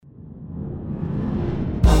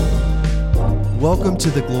Welcome to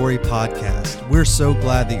the Glory Podcast. We're so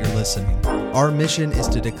glad that you're listening. Our mission is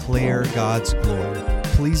to declare God's glory.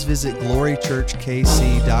 Please visit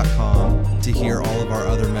glorychurchkc.com to hear all of our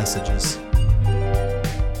other messages.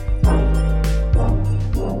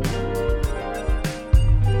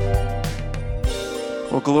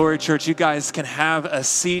 Well, Glory Church, you guys can have a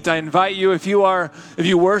seat. I invite you, if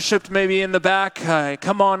you worshiped maybe in the back,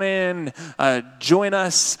 come on in, join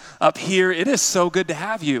us up here. It is so good to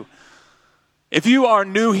have you. If you are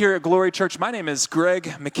new here at Glory Church, my name is Greg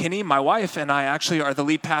McKinney. My wife and I actually are the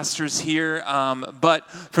lead pastors here. But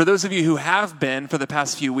for those of you who have been for the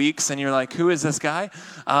past few weeks and you're like, who is this guy?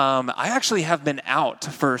 I actually have been out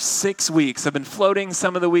for 6 weeks. I've been floating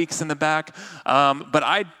some of the weeks in the back. But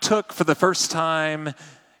I took for the first time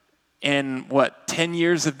in 10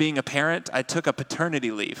 years of being a parent, I took a paternity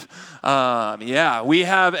leave. We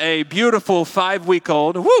have a beautiful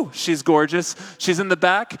 5-week-old. Woo, she's gorgeous. She's in the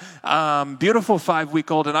back. Beautiful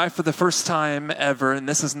 5-week-old, and I, for the first time ever, and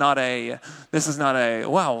this is not a,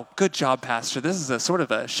 wow, good job, Pastor. This is a sort of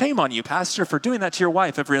a shame on you, Pastor, for doing that to your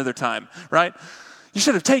wife every other time, right? You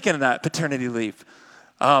should have taken that paternity leave.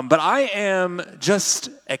 But I am just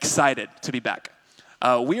excited to be back.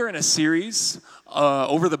 We are in a series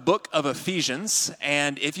over the book of Ephesians,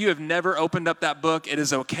 and if you have never opened up that book, it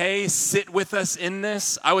is okay. Sit with us in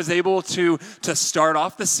this. I was able to start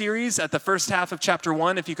off the series at the first half of chapter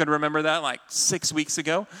 1, if you could remember that, like 6 weeks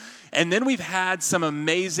ago. And then we've had some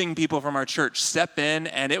amazing people from our church step in,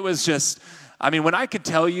 and it was just, when I could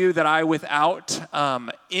tell you that I, without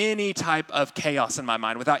any type of chaos in my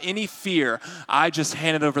mind, without any fear, I just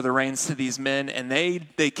handed over the reins to these men, and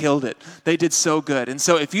they killed it. They did so good. And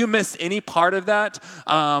so if you missed any part of that,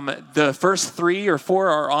 the first 3 or 4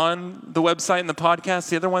 are on the website and the podcast.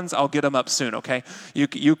 The other ones, I'll get them up soon, okay?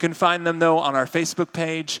 You can find them, though, on our Facebook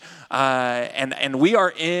page. And we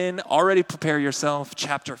are in, already prepare yourself,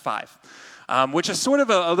 chapter 5, which is sort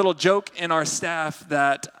of a little joke in our staff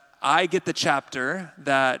that I get the chapter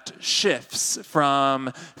that shifts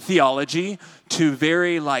from theology to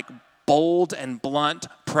very bold and blunt,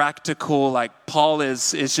 practical, Paul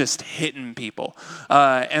is just hitting people.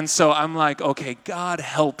 And so I'm like, okay, God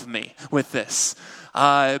help me with this.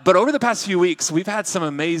 But over the past few weeks, we've had some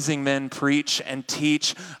amazing men preach and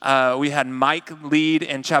teach. We had Mike lead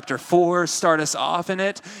in chapter 4, start us off in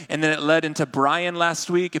it. And then it led into Brian last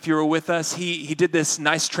week. If you were with us, he did this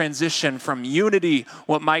nice transition from unity,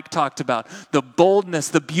 what Mike talked about, the boldness,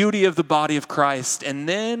 the beauty of the body of Christ. And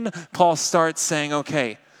then Paul starts saying,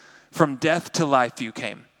 okay, from death to life you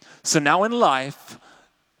came. So now in life,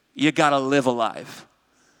 you got to live alive.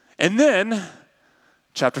 And then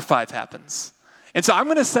chapter 5 happens. And so I'm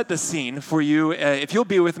going to set the scene for you. If you'll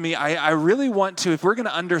be with me, I really want to, if we're going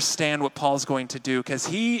to understand what Paul's going to do, because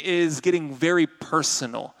he is getting very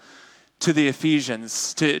personal to the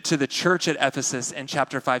Ephesians, to the church at Ephesus in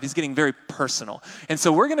chapter 5. He's getting very personal. And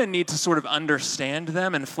so we're going to need to sort of understand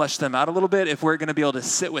them and flesh them out a little bit if we're going to be able to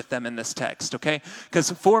sit with them in this text, okay?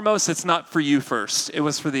 Because foremost, it's not for you first. It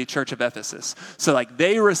was for the church of Ephesus. So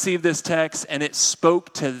they received this text and it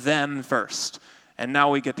spoke to them first. And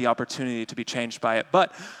now we get the opportunity to be changed by it.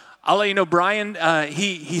 But I'll let you know, Brian,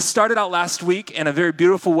 he started out last week in a very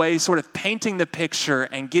beautiful way, sort of painting the picture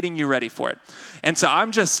and getting you ready for it. And so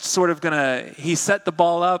I'm just sort of he set the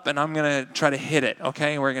ball up and I'm going to try to hit it,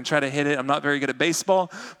 okay? We're going to try to hit it. I'm not very good at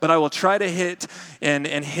baseball, but I will try to hit and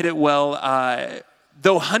hit it well.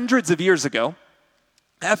 Though hundreds of years ago,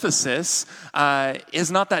 Ephesus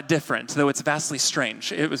is not that different, though it's vastly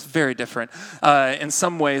strange. It was very different in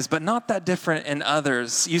some ways, but not that different in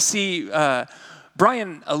others. You see,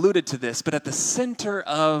 Brian alluded to this, but at the center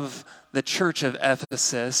of the church of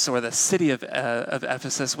Ephesus, or the city of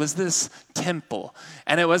Ephesus, was this temple.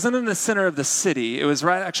 And it wasn't in the center of the city. It was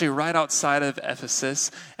right outside of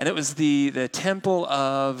Ephesus. And it was the temple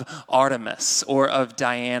of Artemis, or of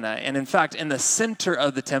Diana. And in fact, in the center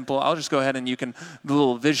of the temple, I'll just go ahead and you can, the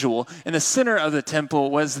little visual. In the center of the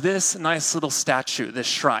temple was this nice little statue, this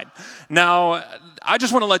shrine. Now, I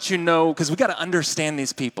just want to let you know, because we got to understand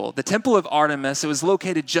these people. The temple of Artemis, it was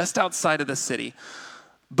located just outside of the city.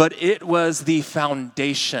 But it was the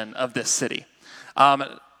foundation of this city.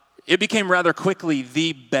 It became rather quickly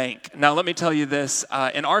the bank. Now, let me tell you this.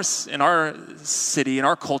 In our city, in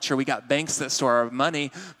our culture, we got banks that store our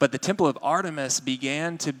money, but the Temple of Artemis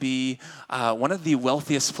began to be one of the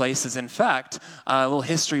wealthiest places. In fact, little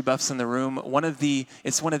history buffs in the room,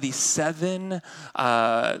 it's one of the 7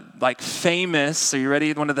 famous, are you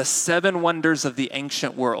ready? One of the 7 wonders of the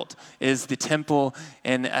ancient world is the temple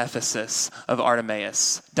in Ephesus of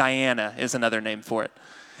Artemis. Diana is another name for it.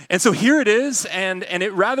 And so here it is, and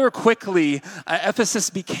it rather quickly, Ephesus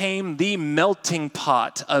became the melting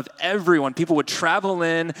pot of everyone. People would travel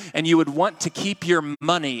in, and you would want to keep your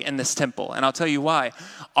money in this temple. And I'll tell you why.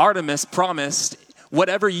 Artemis promised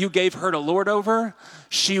whatever you gave her to lord over,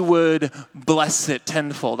 she would bless it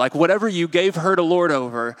tenfold. Like whatever you gave her to lord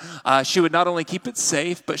over, she would not only keep it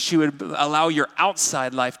safe, but she would allow your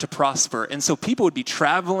outside life to prosper. And so people would be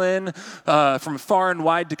traveling from far and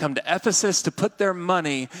wide to come to Ephesus to put their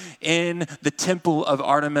money in the temple of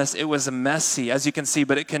Artemis. It was messy, as you can see,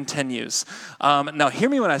 but it continues. Now, hear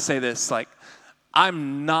me when I say this. Like,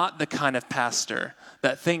 I'm not the kind of pastor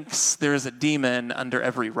that thinks there is a demon under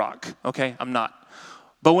every rock, okay? I'm not.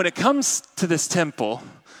 But when it comes to this temple,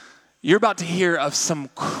 you're about to hear of some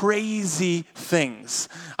crazy things.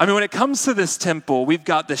 I mean, when it comes to this temple, we've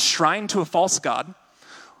got this shrine to a false god.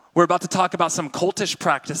 We're about to talk about some cultish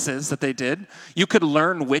practices that they did. You could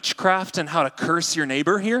learn witchcraft and how to curse your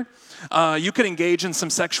neighbor here. You could engage in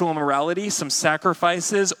some sexual immorality, some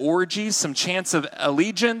sacrifices, orgies, some chants of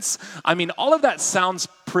allegiance. I mean, all of that sounds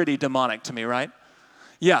pretty demonic to me, right?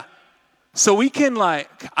 Yeah. So we can I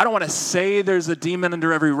don't want to say there's a demon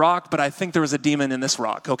under every rock, but I think there was a demon in this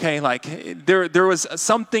rock, okay? Like there was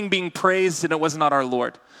something being praised and it was not our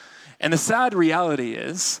Lord. And the sad reality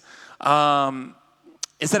is that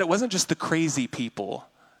it wasn't just the crazy people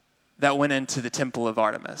that went into the temple of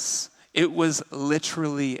Artemis. It was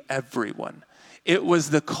literally everyone. It was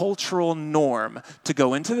the cultural norm to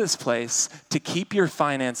go into this place, to keep your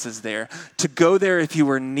finances there, to go there if you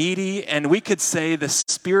were needy. And we could say the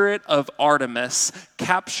spirit of Artemis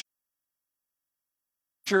captured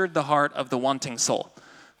the heart of the wanting soul.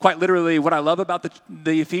 Quite literally, what I love about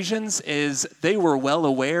the Ephesians is they were well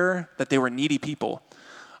aware that they were needy people.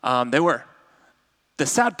 They were. The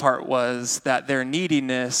sad part was that their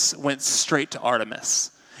neediness went straight to Artemis.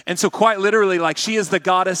 And so quite literally, like she is the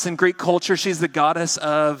goddess in Greek culture. She's the goddess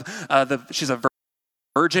of, she's a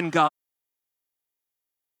virgin goddess.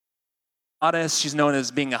 She's known as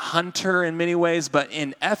being a hunter in many ways. But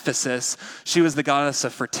in Ephesus, she was the goddess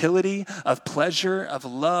of fertility, of pleasure, of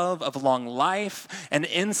love, of long life. And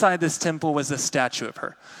inside this temple was a statue of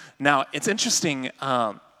her. Now, it's interesting.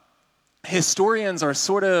 Historians are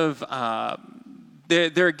sort of...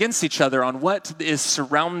 They're against each other on what is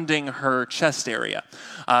surrounding her chest area.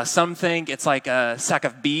 Some think it's like a sack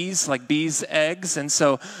of bees, like bees' eggs. And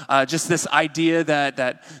so just this idea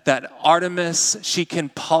that Artemis, she can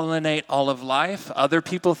pollinate all of life. Other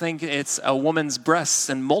people think it's a woman's breasts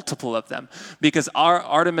and multiple of them, because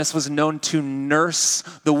Artemis was known to nurse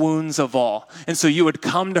the wounds of all. And so you would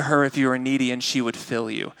come to her if you were needy and she would fill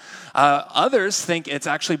you. Others think it's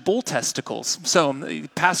actually bull testicles. So the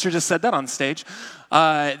pastor just said that on stage.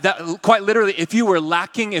 That quite literally, if you were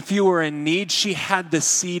lacking, if you were in need, she had the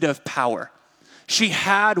seed of power. She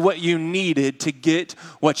had what you needed to get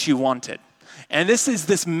what you wanted. And this is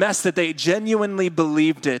this mess that they genuinely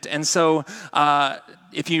believed it. And so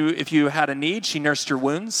if you had a need, she nursed your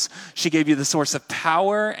wounds. She gave you the source of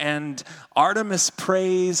power. And Artemis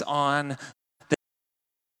preys on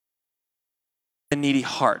the needy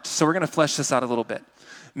heart. So we're going to flesh this out a little bit.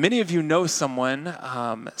 Many of you know someone,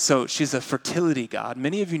 so she's a fertility god.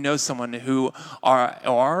 Many of you know someone who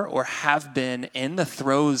are or have been in the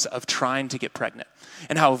throes of trying to get pregnant,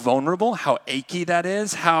 and how vulnerable, how achy that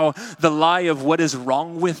is, how the lie of what is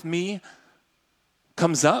wrong with me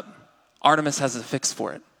comes up. Artemis has a fix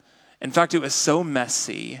for it. In fact, it was so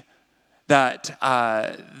messy that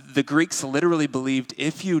the Greeks literally believed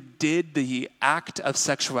if you did the act of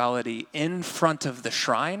sexuality in front of the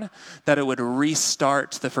shrine, that it would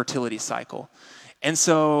restart the fertility cycle. And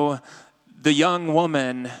so the young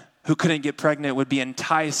woman who couldn't get pregnant would be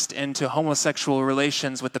enticed into homosexual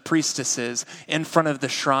relations with the priestesses in front of the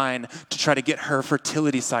shrine to try to get her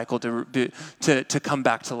fertility cycle to come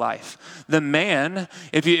back to life. The man,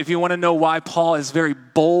 if you want to know why Paul is very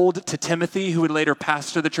bold to Timothy, who would later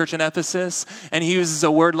pastor the church in Ephesus, and he uses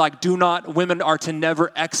a word like women are to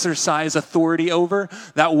never exercise authority over.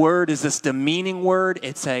 That word is this demeaning word.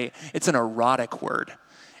 It's an erotic word.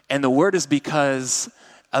 And the word is because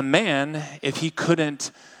a man, if he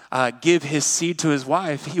couldn't give his seed to his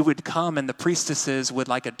wife, he would come and the priestesses would,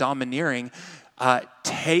 like a domineering,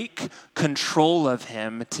 take control of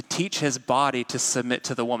him to teach his body to submit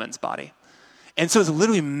to the woman's body. And so it's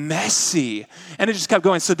literally messy. And it just kept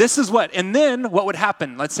going. So this is and then what would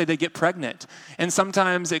happen? Let's say they get pregnant. And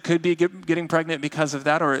sometimes it could be getting pregnant because of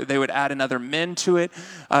that, or they would add another men to it.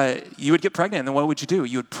 You would get pregnant, and then what would you do?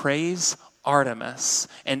 You would praise Artemis,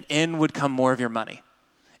 and in would come more of your money.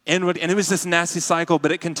 And it was this nasty cycle,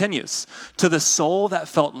 but it continues. To the soul that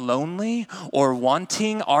felt lonely or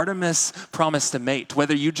wanting, Artemis promised a mate.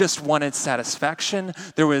 Whether you just wanted satisfaction,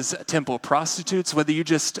 there was temple prostitutes. Whether you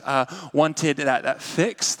just wanted that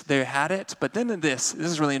fixed, they had it. But then this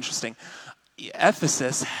is really interesting.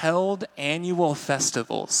 Ephesus held annual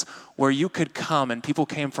festivals where you could come, and people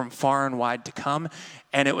came from far and wide to come,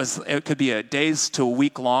 and it could be a days to a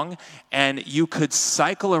week long, and you could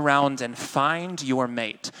cycle around and find your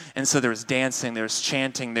mate. And so there was dancing, there was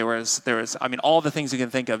chanting, there was all the things you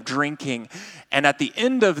can think of, drinking. And at the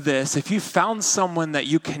end of this, if you found someone that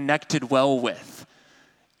you connected well with,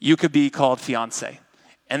 you could be called fiance.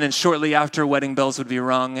 And then shortly after, wedding bells would be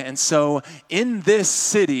rung. And so in this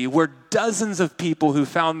city were dozens of people who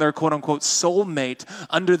found their quote-unquote soulmate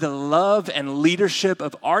under the love and leadership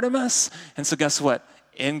of Artemis. And so guess what?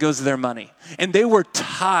 In goes their money. And they were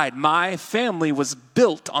tied. My family was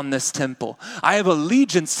built on this temple. I have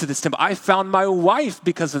allegiance to this temple. I found my wife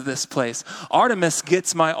because of this place. Artemis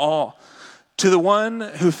gets my all. To the one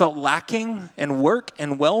who felt lacking in work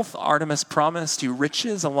and wealth, Artemis promised you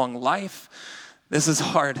riches along life. This is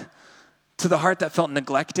hard. To the heart that felt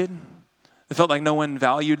neglected, that felt like no one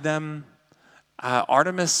valued them,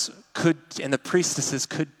 Artemis and the priestesses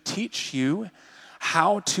could teach you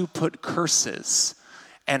how to put curses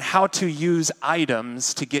and how to use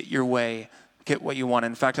items to get your way, get what you want.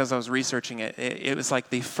 In fact, as I was researching it, it was like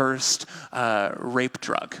the first rape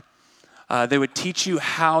drug. They would teach you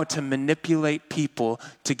how to manipulate people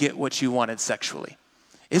to get what you wanted sexually.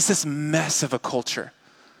 It's this mess of a culture.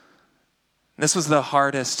 This was the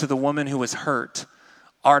hardest to the woman who was hurt.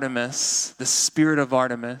 Artemis, the spirit of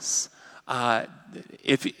Artemis.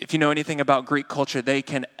 If you know anything about Greek culture, they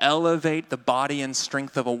can elevate the body and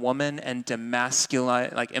strength of a woman and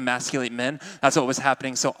emasculate men. That's what was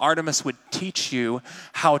happening. So Artemis would teach you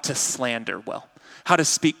how to slander well, how to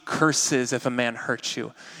speak curses if a man hurts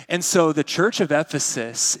you. And so the church of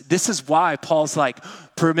Ephesus, this is why Paul's like,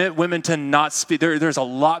 permit women to not speak. There's a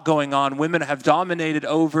lot going on. Women have dominated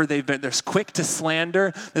over. They're quick to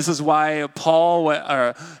slander. This is why Paul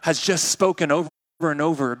has just spoken over and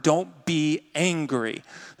over. Don't be angry.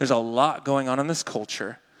 There's a lot going on in this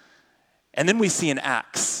culture. And then we see in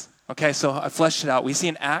Acts. Okay, so I fleshed it out. We see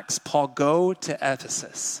in Acts, Paul go to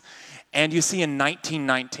Ephesus. And you see in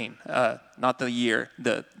 1919, not the year,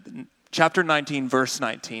 the chapter 19, verse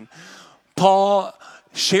 19, Paul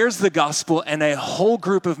shares the gospel, and a whole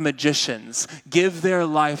group of magicians give their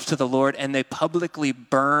life to the Lord, and they publicly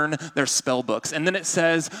burn their spell books. And then it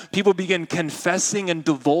says people begin confessing and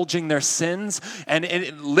divulging their sins. And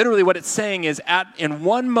literally what it's saying is in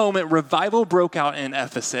one moment, revival broke out in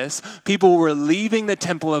Ephesus. People were leaving the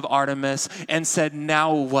temple of Artemis and said,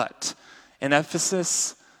 now what? In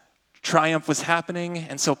Ephesus, triumph was happening.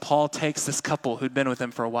 And so Paul takes this couple who'd been with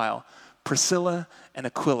him for a while, Priscilla and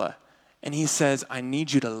Aquila. And he says, I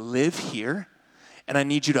need you to live here, and I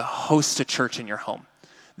need you to host a church in your home.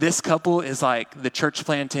 This couple is like the church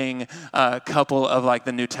planting couple of like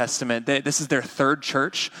the New Testament. This is their third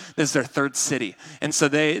church. This is their third city. And so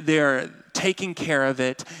they are taking care of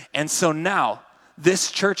it. And so now,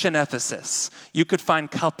 this church in Ephesus, you could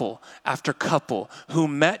find couple after couple who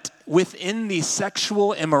met within the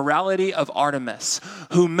sexual immorality of Artemis,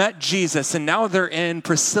 who met Jesus, and now they're in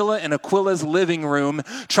Priscilla and Aquila's living room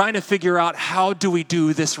trying to figure out how do we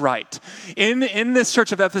do this right. In this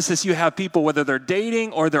church of Ephesus, you have people, whether they're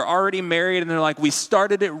dating or they're already married, and they're like, we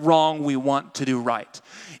started it wrong, we want to do right.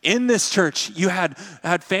 In this church, you had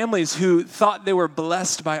families who thought they were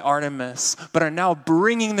blessed by Artemis, but are now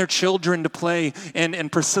bringing their children to play in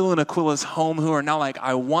Priscilla and Aquila's home, who are now like,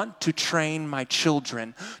 I want to train my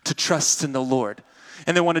children to trust in the Lord.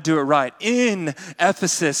 And they want to do it right. In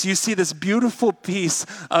Ephesus, you see this beautiful piece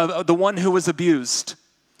of the one who was abused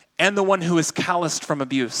and the one who is calloused from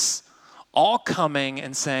abuse, all coming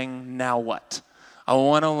and saying, now what? I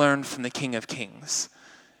want to learn from the King of Kings.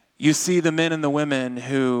 You see the men and the women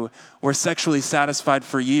who were sexually satisfied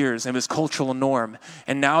for years. It was cultural norm.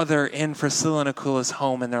 And now they're in Priscilla and Aquila's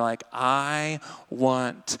home, and they're like, I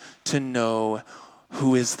want to know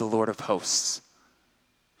who is the Lord of hosts.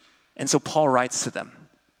 And so Paul writes to them.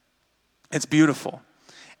 It's beautiful.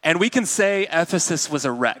 And we can say Ephesus was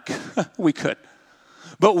a wreck. We could.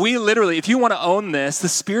 But we literally, if you want to own this, the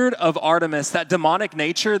spirit of Artemis, that demonic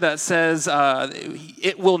nature that says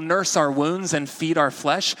it will nurse our wounds and feed our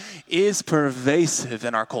flesh, is pervasive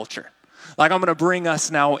in our culture. Like, I'm going to bring us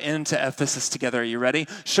now into Ephesus together. Are you ready?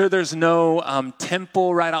 Sure, there's no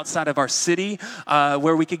temple right outside of our city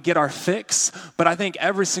where we could get our fix. But I think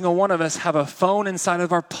every single one of us have a phone inside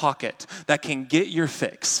of our pocket that can get your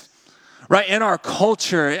fix. Right, in our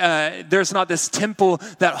culture, there's not this temple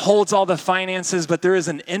that holds all the finances, but there is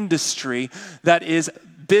an industry that is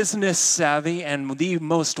business savvy and the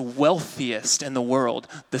most wealthiest in the world,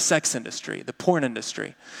 the sex industry, the porn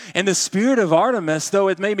industry. And the spirit of Artemis, though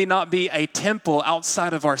it maybe not be a temple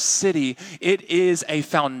outside of our city, it is a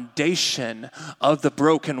foundation of the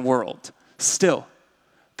broken world. Still,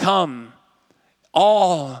 come,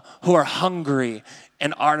 all who are hungry,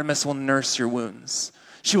 and Artemis will nurse your wounds.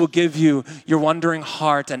 She will give you your wandering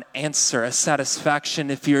heart an answer, a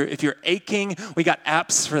satisfaction. If you're aching, we got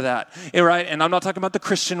apps for that, right? And I'm not talking about the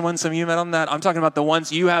Christian ones. Some of you met on that. I'm talking about the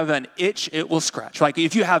ones you have an itch, it will scratch. Like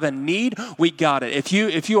if you have a need, we got it.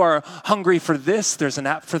 If you are hungry for this, there's an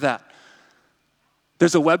app for that.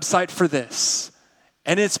 There's a website for this,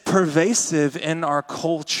 and it's pervasive in our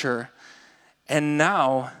culture. And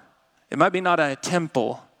now, it might be not a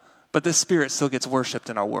temple, but the Spirit still gets worshipped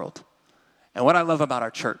in our world. And what I love about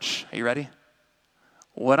our church, are you ready?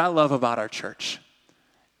 What I love about our church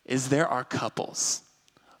is there are couples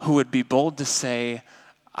who would be bold to say,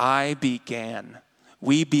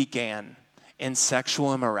 we began in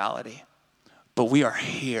sexual immorality, but we are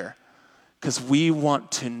here because we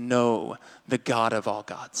want to know the God of all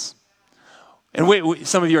gods. And wait,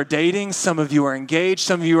 some of you are dating, some of you are engaged,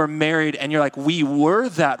 some of you are married, and you're like, we were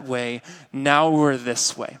that way, now we're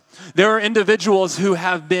this way. There are individuals who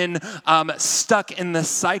have been stuck in the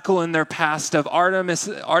cycle in their past of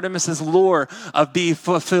Artemis's lure of be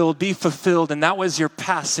fulfilled, and that was your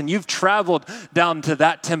past, and you've traveled down to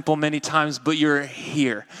that temple many times, but you're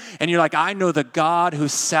here. And you're like, I know the God who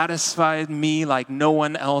satisfied me like no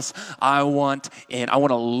one else. I want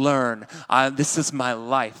to learn. This is my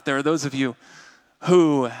life. There are those of you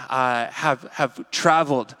who have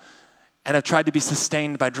traveled and have tried to be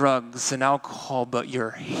sustained by drugs and alcohol, but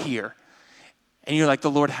you're here. And you're like,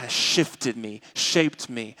 the Lord has shifted me, shaped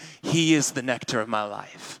me. He is the nectar of my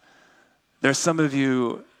life. There's some of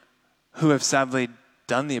you who have sadly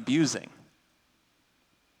done the abusing.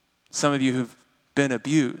 Some of you who've been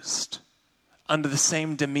abused under the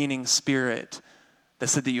same demeaning spirit that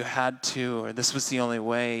said that you had to, or this was the only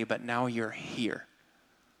way, but now you're here.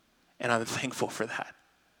 And I'm thankful for that.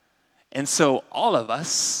 And so all of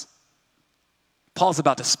us, Paul's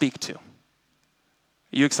about to speak to. Are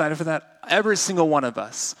you excited for that? Every single one of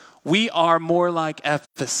us. We are more like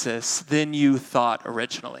Ephesus than you thought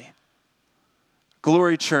originally.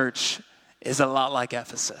 Glory Church is a lot like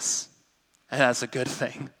Ephesus. And that's a good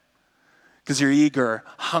thing. Because you're eager,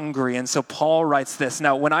 hungry. And so Paul writes this.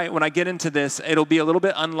 Now, when I get into this, it'll be a little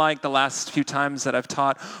bit unlike the last few times that I've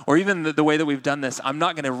taught, or even the way that we've done this. I'm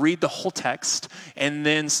not going to read the whole text and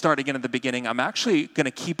then start again at the beginning. I'm actually going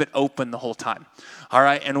to keep it open the whole time. All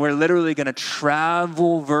right? And we're literally going to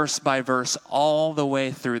travel verse by verse all the way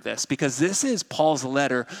through this, because this is Paul's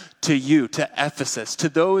letter to you, to Ephesus, to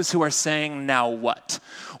those who are saying, now what?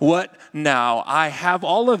 What now? I have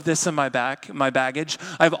all of this in my baggage.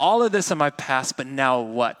 I have all of this in my past, but now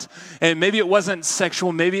what? And maybe it wasn't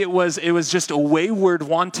sexual. Maybe it was just a wayward,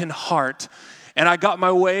 wanton heart. And I got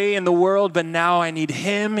my way in the world, but now I need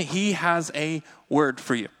him. He has a word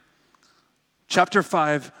for you. Chapter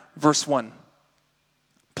 5, verse 1.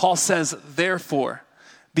 Paul says, therefore,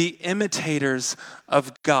 be imitators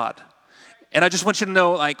of God. And I just want you to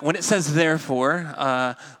know, like, when it says therefore,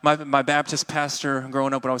 my Baptist pastor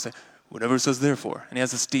growing up would always say, whatever it says therefore. And he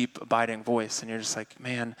has this deep, abiding voice. And you're just like,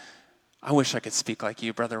 man, I wish I could speak like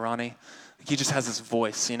you, Brother Ronnie. Like, he just has this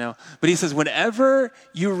voice, you know. But he says, whenever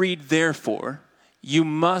you read therefore, you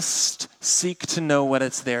must seek to know what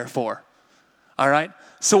it's there for. All right?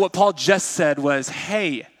 So what Paul just said was,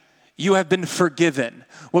 hey, you have been forgiven.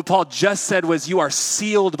 What Paul just said was you are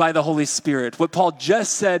sealed by the Holy Spirit. What Paul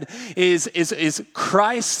just said is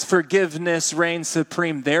Christ's forgiveness reigns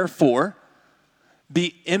supreme. Therefore,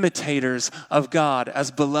 be imitators of God as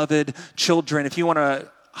beloved children. If you want to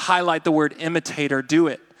highlight the word imitator, do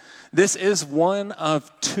it. This is one of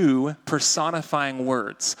two personifying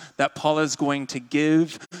words that Paul is going to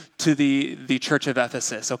give to the church of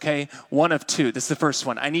Ephesus, okay? One of two. This is the first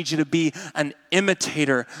one. I need you to be an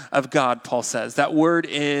imitator of God, Paul says. That word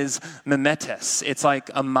is mimetes. It's like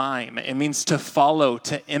a mime. It means to follow,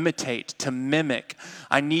 to imitate, to mimic.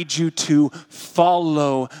 I need you to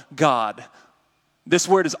follow God. This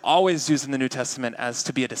word is always used in the New Testament as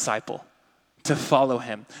to be a disciple, to follow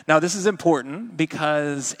him. Now, this is important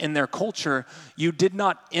because in their culture, you did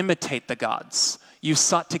not imitate the gods. You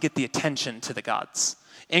sought to get the attention to the gods.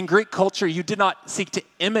 In Greek culture, you did not seek to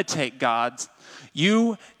imitate gods.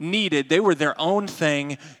 They were their own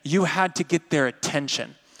thing. You had to get their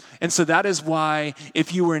attention. And so that is why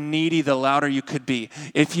if you were needy, the louder you could be.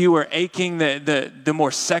 If you were aching, the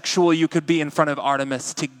more sexual you could be in front of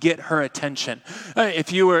Artemis to get her attention.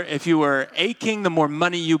 If you were aching, the more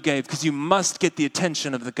money you gave, because you must get the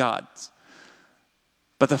attention of the gods.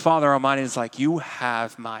 But the Father Almighty is like, you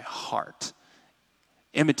have my heart.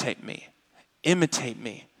 Imitate me. Imitate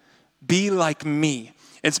me. Be like me.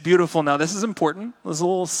 It's beautiful. Now, this is important. This is a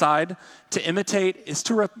little side. To imitate is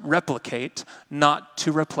to replicate, not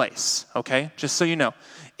to replace, okay? Just so you know.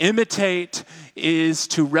 Imitate is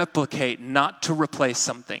to replicate, not to replace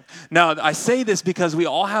something. Now, I say this because we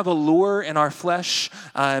all have a lure in our flesh.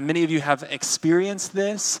 Many of you have experienced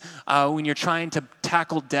this when you're trying to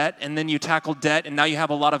tackle debt, and then you tackle debt, and now you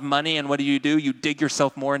have a lot of money, and what do? You dig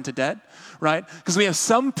yourself more into debt, right? Because we have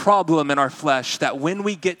some problem in our flesh that when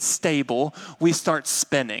we get stable, we start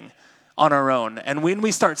spinning on our own. And when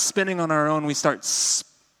we start spinning on our own, we start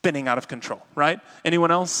spinning out of control, right? Anyone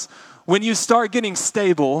else? When you start getting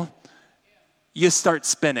stable, you start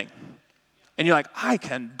spinning. And you're like, I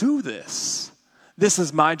can do this. This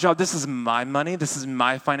is my job. This is my money. This is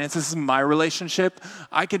my finances. This is my relationship.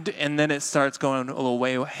 And then it starts going a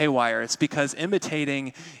little haywire. It's because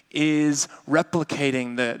imitating is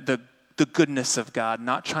replicating the goodness of God,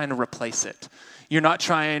 not trying to replace it. You're not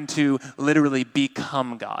trying to literally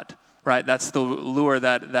become God. Right, that's the lure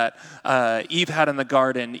that Eve had in the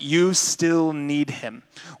garden. You still need him.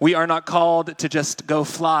 We are not called to just go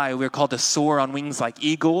fly. We're called to soar on wings like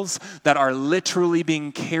eagles that are literally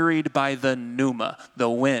being carried by the pneuma, the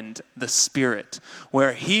wind, the Spirit.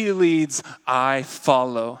 Where he leads, I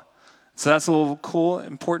follow. So that's a little cool,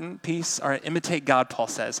 important piece. All right, imitate God, Paul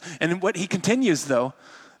says. And what he continues, though,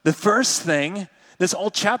 the first thing, this whole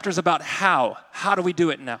chapter is about how. How do we do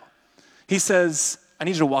it now? He says, I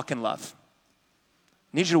need you to walk in love.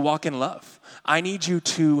 I need you to walk in love. I need you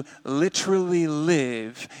to literally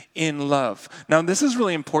live in love. Now, this is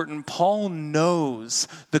really important. Paul knows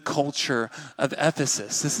the culture of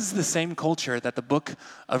Ephesus. This is the same culture that the book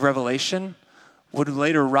of Revelation would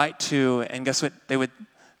later write to, and guess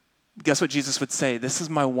what Jesus would say? This is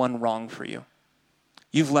my one wrong for you.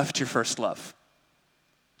 You've left your first love.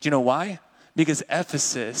 Do you know why? Because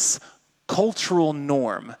Ephesus, cultural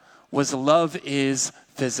norm was love is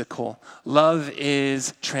physical. Love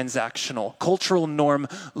is transactional. Cultural norm,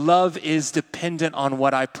 love is dependent on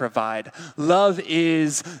what I provide. Love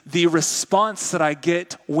is the response that I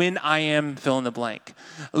get when I am fill in the blank.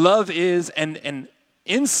 Love is, and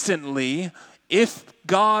instantly, if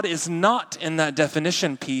God is not in that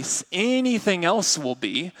definition piece, anything else will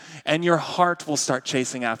be, and your heart will start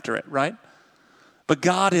chasing after it, right? But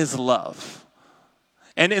God is love.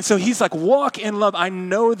 And so he's like, walk in love. I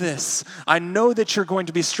know this. I know that you're going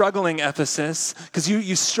to be struggling, Ephesus, because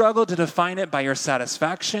you struggle to define it by your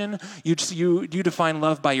satisfaction. You define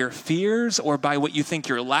love by your fears or by what you think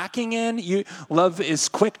you're lacking in. Love is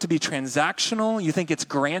quick to be transactional. You think it's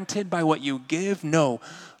granted by what you give. No,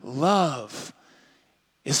 love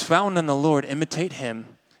is found in the Lord. Imitate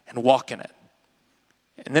him and walk in it.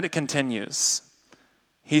 And then it continues.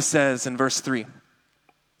 He says in verse 3,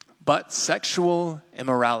 but sexual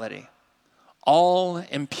immorality, all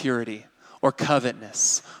impurity or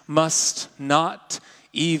covetousness must not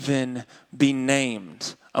even be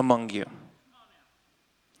named among you,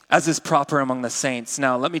 as is proper among the saints.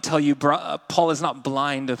 Now, let me tell you, Paul is not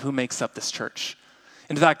blind of who makes up this church.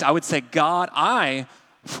 In fact, I would say,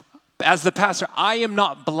 as the pastor, I am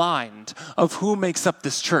not blind of who makes up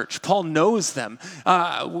this church. Paul knows them.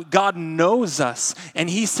 God knows us. And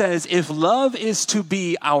he says, if love is to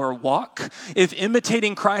be our walk, if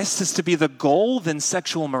imitating Christ is to be the goal, then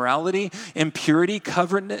sexual morality, impurity,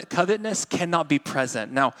 covetousness cannot be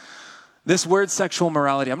present. Now, this word sexual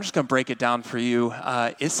morality, I'm just going to break it down for you.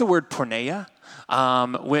 It's the word porneia,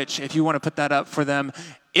 which if you want to put that up for them,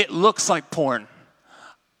 it looks like porn.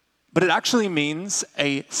 But it actually means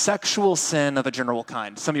a sexual sin of a general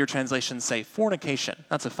kind. Some of your translations say fornication.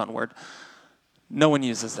 That's a fun word. No one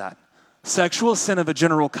uses that. Sexual sin of a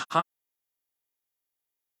general kind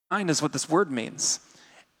is what this word means.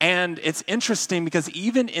 And it's interesting because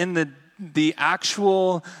even in the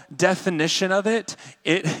actual definition of it,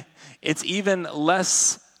 it's even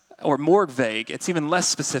less or more vague. It's even less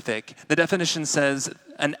specific. The definition says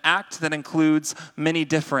an act that includes many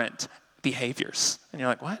different behaviors. And you're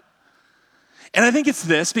like, what? And I think it's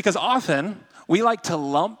this because often we like to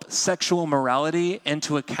lump sexual morality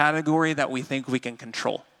into a category that we think we can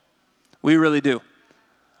control. We really do.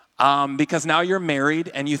 Because now you're married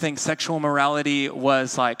and you think sexual morality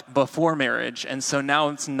was like before marriage, and so now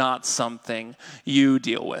it's not something you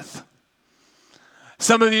deal with.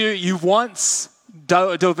 Some of you once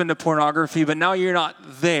dove into pornography, but now you're not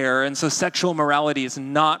there, and so sexual morality is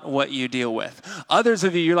not what you deal with. Others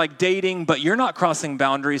of you, you're like dating, but you're not crossing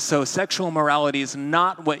boundaries, so sexual morality is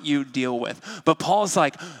not what you deal with. But Paul's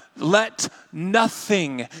like, let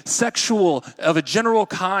nothing sexual of a general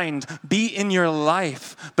kind be in your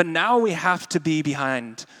life. But now we have to be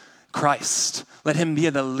behind Christ. Let him be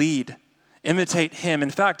the lead. Imitate him. In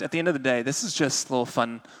fact, at the end of the day, this is just a little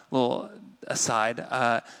fun, little aside.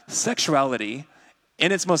 Sexuality,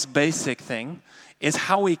 in its most basic thing, is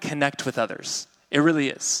how we connect with others. It really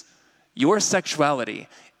is. Your sexuality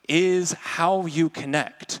is how you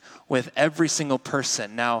connect with every single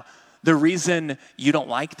person. Now, the reason you don't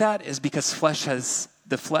like that is because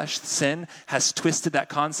sin has twisted that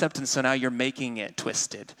concept, and so now you're making it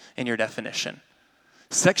twisted in your definition.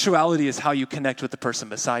 Sexuality is how you connect with the person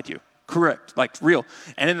beside you. Correct, like real.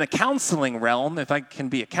 And in the counseling realm, if I can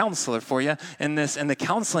be a counselor for you, in the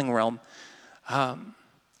counseling realm,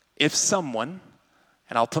 if someone,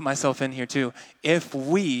 and I'll put myself in here too, if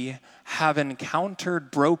we have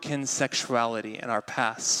encountered broken sexuality in our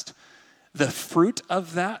past, the fruit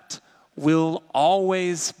of that will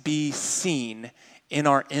always be seen in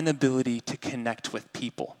our inability to connect with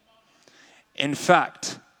people. In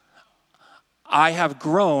fact, I have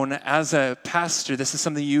grown as a pastor. This is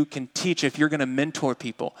something you can teach if you're going to mentor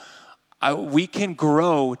people. We can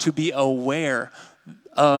grow to be aware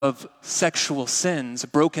of sexual sins,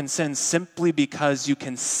 broken sins, simply because you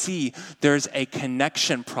can see there's a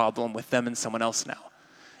connection problem with them and someone else now.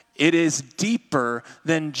 It is deeper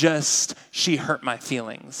than just, she hurt my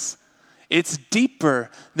feelings. It's deeper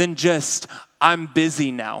than just, I'm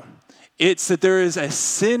busy now. It's that there is a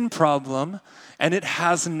sin problem, and it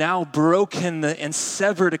has now broken and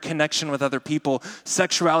severed a connection with other people.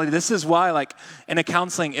 Sexuality, this is why, like in a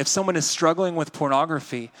counseling, if someone is struggling with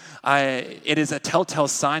pornography, it is a telltale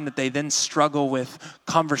sign that they then struggle with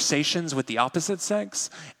conversations with the opposite sex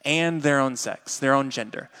and their own sex, their own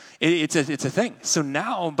gender. It's a thing. So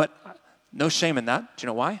now, but no shame in that. Do you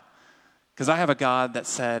know why? Because I have a God that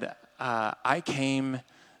said, I came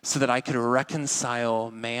so that I could reconcile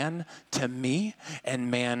man to me and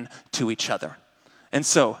man to each other. And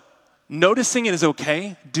so, noticing it is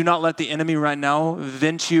okay. Do not let the enemy right now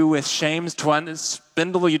vent you with shames, trying to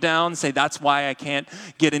spindle you down, say that's why I can't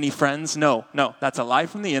get any friends. No, that's a lie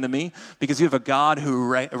from the enemy, because you have a God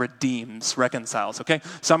who redeems, reconciles, okay?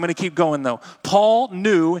 So I'm going to keep going though. Paul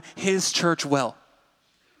knew his church well.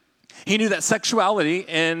 He knew that sexuality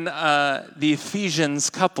in the Ephesians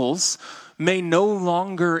couples may no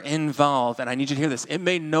longer involve, and I need you to hear this, it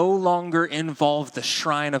may no longer involve the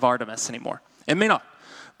shrine of Artemis anymore. It may not.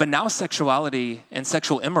 But now sexuality and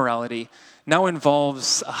sexual immorality now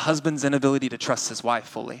involves a husband's inability to trust his wife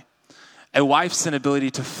fully. A wife's inability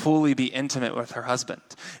to fully be intimate with her husband.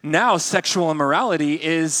 Now sexual immorality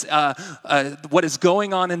is what is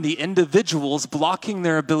going on in the individuals, blocking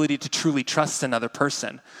their ability to truly trust another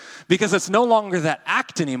person. Because it's no longer that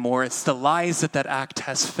act anymore, it's the lies that act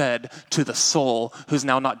has fed to the soul, who's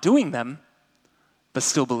now not doing them, but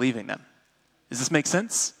still believing them. Does this make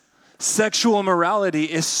sense? Sexual immorality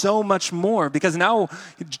is so much more, because now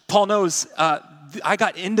Paul knows I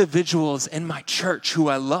got individuals in my church who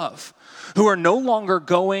I love, who are no longer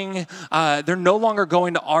going, they're no longer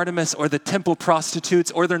going to Artemis or the temple prostitutes,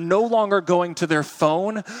 or they're no longer going to their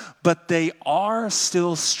phone, but they are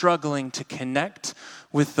still struggling to connect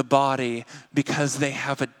with the body because they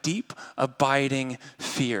have a deep, abiding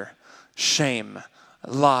fear, shame,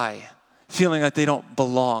 lie, feeling like they don't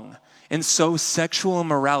belong. And so sexual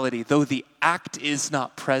immorality, though the act is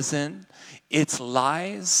not present, its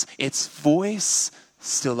lies, its voice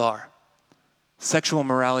still are. Sexual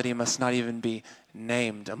immorality must not even be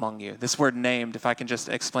named among you. This word named, if I can just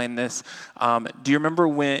explain this, do you remember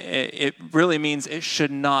when it really means it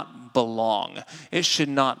should not belong? It should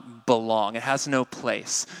not belong. It has no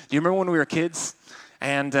place. Do you remember when we were kids?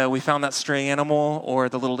 And we found that stray animal or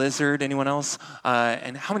the little lizard. Anyone else?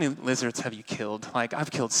 And how many lizards have you killed? Like, I've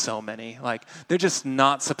killed so many. Like, they're just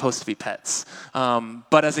not supposed to be pets.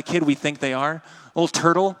 But as a kid, we think they are. Little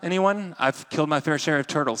turtle, anyone? I've killed my fair share of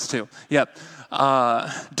turtles too. Yep.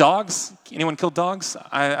 Dogs? Anyone killed dogs?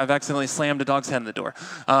 I've accidentally slammed a dog's head in the door.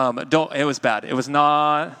 It was bad. It was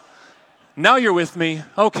not. Now you're with me.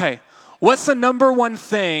 Okay. What's the number one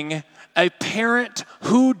thing a parent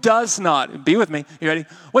who does not, be with me, you ready?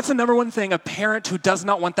 What's the number one thing a parent who does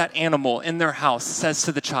not want that animal in their house says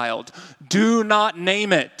to the child? Do not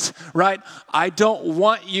name it, right? I don't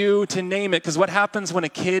want you to name it, because what happens when a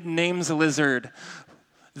kid names a lizard?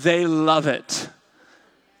 They love it.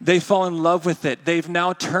 They fall in love with it. They've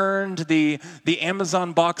now turned the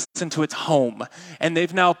Amazon box into its home. And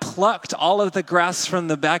they've now plucked all of the grass from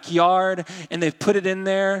the backyard and they've put it in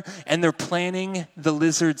there and they're planning the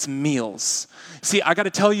lizard's meals. See, I got to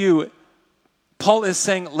tell you, Paul is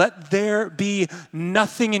saying, let there be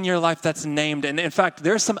nothing in your life that's named. And in fact,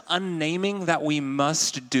 there's some unnaming that we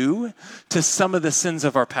must do to some of the sins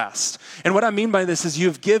of our past. And what I mean by this is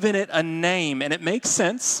you've given it a name, and it makes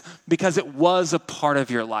sense because it was a part of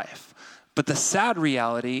your life. But the sad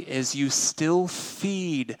reality is you still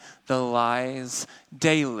feed the lies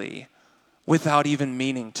daily without even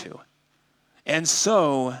meaning to. And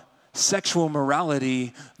so sexual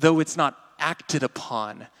morality, though it's not acted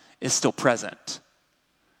upon, is still present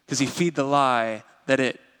because you feed the lie that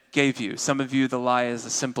it gave you. Some of you, the lie is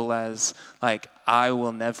as simple as like, I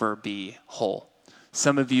will never be whole.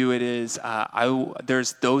 Some of you, it is,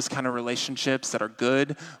 there's those kind of relationships that are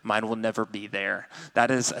good. Mine will never be there.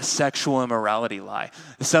 That is a sexual immorality lie.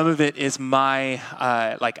 Some of it is I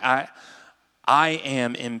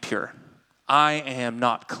am impure. I am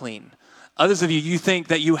not clean. Others of you, you think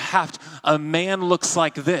that a man looks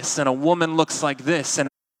like this and a woman looks like this and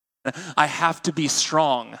I have to be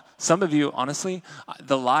strong. Some of you, honestly,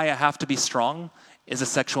 the lie I have to be strong is a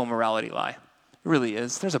sexual morality lie. It really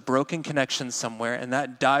is. There's a broken connection somewhere, and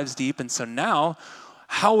that dives deep. And so now,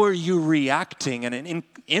 how are you reacting and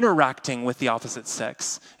interacting with the opposite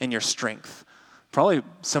sex in your strength? Probably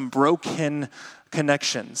some broken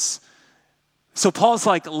connections. So Paul's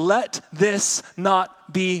like, let this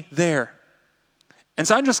not be there. And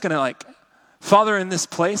so I'm just going to Father, in this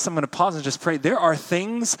place, I'm going to pause and just pray. There are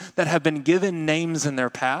things that have been given names in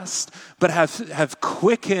their past, but have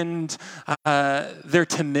quickened their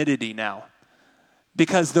timidity now.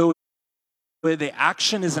 Because though the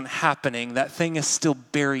action isn't happening, that thing is still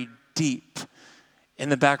buried deep in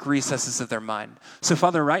the back recesses of their mind. So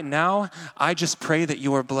Father, right now, I just pray that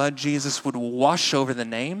your blood, Jesus, would wash over the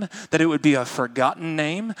name, that it would be a forgotten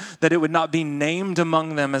name, that it would not be named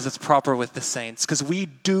among them as it's proper with the saints, because we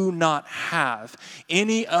do not have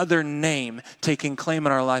any other name taking claim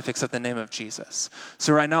in our life except the name of Jesus.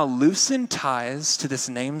 So right now, loosen ties to this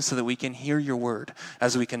name so that we can hear your word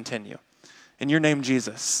as we continue. In your name,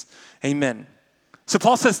 Jesus, amen. So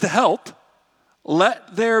Paul says to help,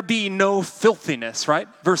 let there be no filthiness, right?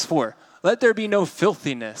 Verse 4. Let there be no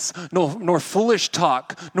filthiness, nor foolish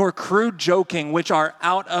talk, nor crude joking, which are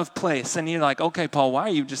out of place. And you're like, okay, Paul, why are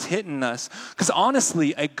you just hitting us? Because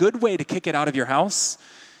honestly, a good way to kick it out of your house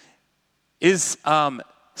is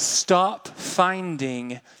stop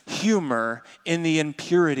finding humor in the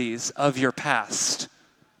impurities of your past.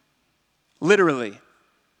 Literally.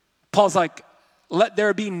 Paul's like, let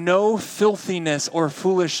there be no filthiness or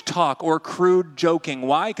foolish talk or crude joking.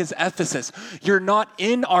 Why? Because Ephesus, you're not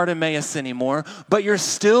in Artemis anymore, but you're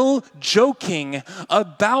still joking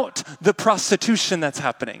about the prostitution that's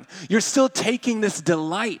happening. You're still taking this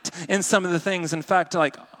delight in some of the things. In fact,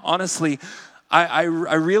 honestly, I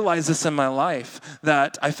realized this in my life,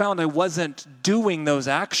 that I found I wasn't doing those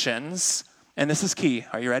actions. And this is key.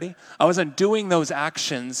 Are you ready? I wasn't doing those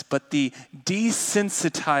actions, but the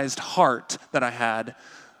desensitized heart that I had,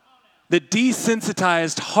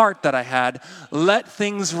 let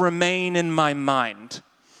things remain in my mind.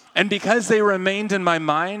 And because they remained in my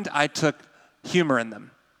mind, I took humor in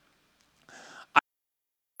them.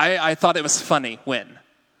 I thought it was funny when.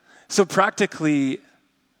 So practically,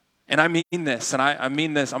 and I mean this, I'm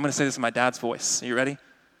going to say this in my dad's voice. Are you ready?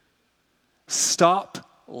 Stop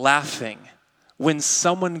laughing when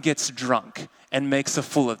someone gets drunk and makes a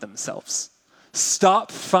fool of themselves.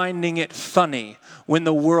 Stop finding it funny when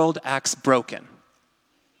the world acts broken.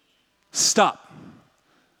 Stop.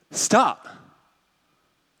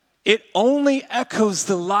 It only echoes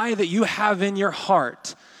the lie that you have in your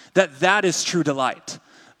heart that is true delight.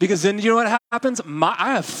 Because then you know what happens?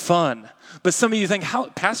 I have fun. But some of you think, how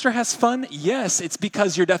pastor has fun? Yes, it's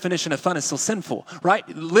because your definition of fun is still sinful, right?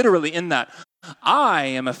 Literally in that. I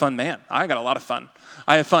am a fun man. I got a lot of fun.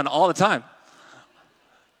 I have fun all the time.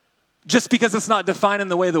 Just because it's not defined in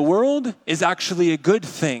the way of the world is actually a good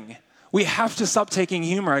thing. We have to stop taking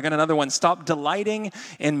humor. I got another one. Stop delighting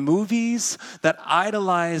in movies that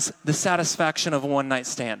idolize the satisfaction of a one-night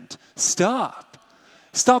stand. Stop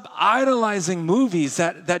idolizing movies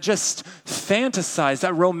that just fantasize,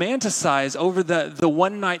 that romanticize over the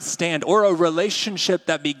one-night stand or a relationship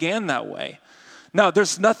that began that way. Now,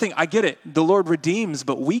 there's nothing, I get it, the Lord redeems,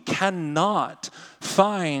 but we cannot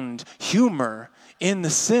find humor in the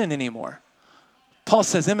sin anymore. Paul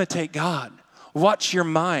says, imitate God. Watch your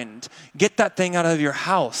mind. Get that thing out of your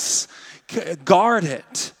house. Guard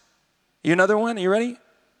it. You another one? Are you ready?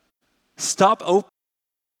 Stop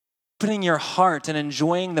opening your heart and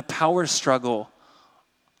enjoying the power struggle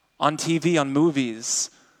on TV, on movies,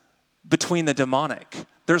 between the demonic.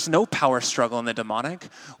 There's no power struggle in the demonic.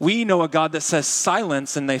 We know a God that says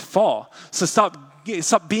silence and they fall. So stop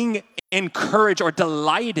being encouraged or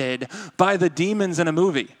delighted by the demons in a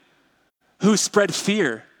movie who spread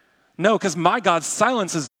fear. No, because my God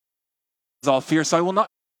silences all fear, so I will not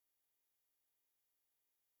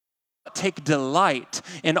take delight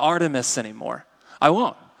in Artemis anymore. I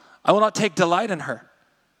won't. I will not take delight in her.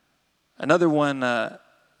 Another one,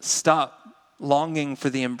 stop longing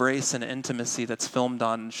for the embrace and intimacy that's filmed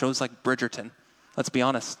on shows like Bridgerton. Let's be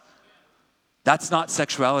honest. That's not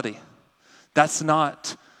sexuality. That's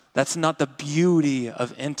not the beauty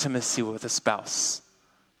of intimacy with a spouse.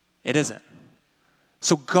 It isn't.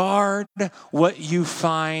 So guard what you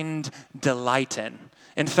find delight in.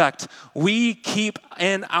 In fact, we keep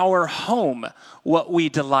in our home what we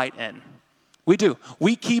delight in. We do.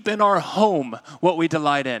 We keep in our home what we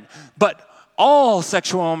delight in. But all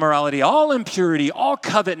sexual immorality, all impurity, all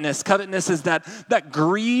covetousness. Covetousness is that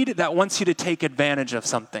greed that wants you to take advantage of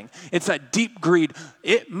something. It's that deep greed.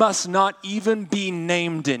 It must not even be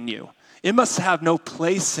named in you. It must have no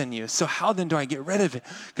place in you. So how then do I get rid of it?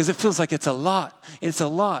 Because it feels like it's a lot. It's a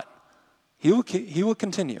lot. He will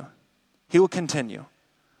continue. He will continue.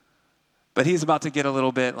 But he's about to get a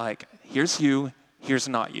little bit like, here's you, here's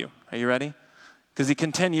not you. Are you ready? Because he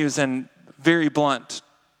continues in very blunt,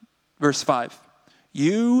 verse 5.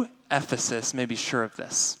 You, Ephesus, may be sure of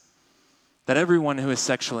this, that everyone who is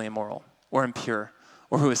sexually immoral or impure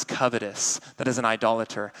or who is covetous, that is an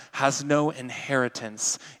idolater, has no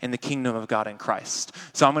inheritance in the kingdom of God in Christ.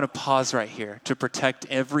 So I'm going to pause right here to protect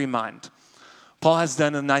every mind. Paul has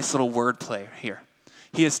done a nice little wordplay here.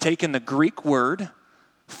 He has taken the Greek word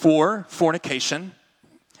for fornication,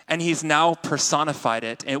 and he's now personified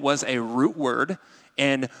it. It was a root word,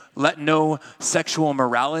 and let no sexual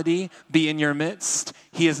immorality be in your midst.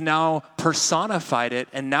 He has now personified it,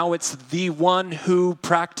 and now it's the one who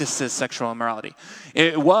practices sexual immorality.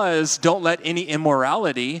 It was, don't let any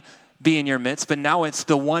immorality be in your midst, but now it's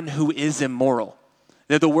the one who is immoral.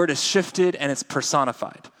 The word is shifted and it's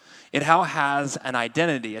personified. It now has an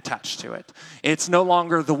identity attached to it. It's no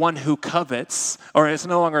longer the one who covets, or it's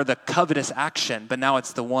no longer the covetous action, but now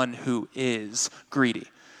it's the one who is greedy.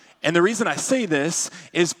 And the reason I say this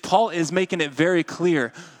is Paul is making it very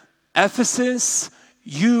clear. Ephesus,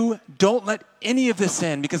 you don't let any of this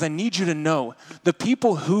in, because I need you to know the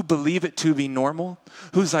people who believe it to be normal,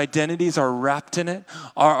 whose identities are wrapped in it,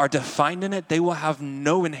 are defined in it, they will have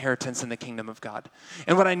no inheritance in the kingdom of God.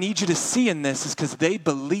 And what I need you to see in this is because they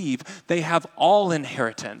believe they have all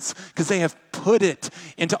inheritance, because they have put it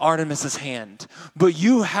into Artemis's hand. But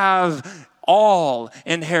you have all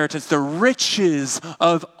inheritance. The riches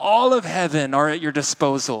of all of heaven are at your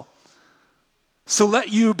disposal. So let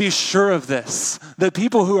you be sure of this. The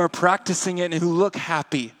people who are practicing it and who look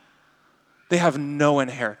happy, they have no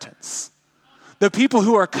inheritance. The people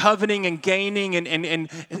who are coveting and gaining and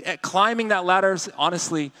climbing that ladder,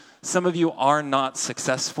 honestly, some of you are not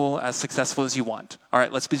successful as you want. All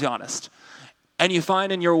right, let's be honest. And you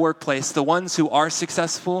find in your workplace, the ones who are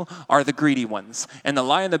successful are the greedy ones. And the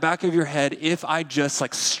lie in the back of your head, if I just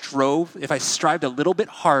if I strived a little bit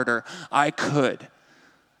harder, I could.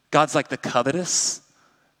 God's like the covetous.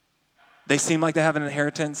 They seem like they have an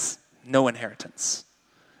inheritance. No inheritance.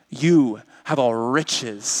 You have all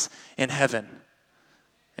riches in heaven.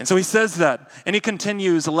 And so he says that. And he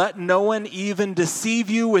continues, let no one even deceive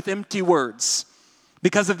you with empty words.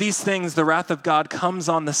 Because of these things, the wrath of God comes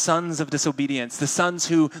on the sons of disobedience, the sons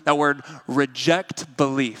who, that word, reject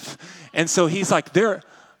belief. And so he's like, the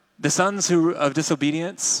sons of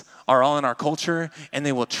disobedience are all in our culture, and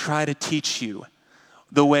they will try to teach you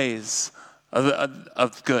the ways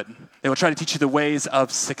of good. They will try to teach you the ways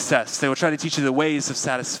of success. They will try to teach you the ways of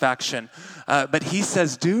satisfaction. But he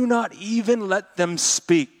says, do not even let them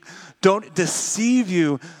speak. Don't deceive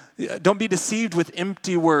you. Don't be deceived with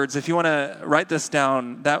empty words. If you want to write this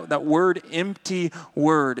down, that word, empty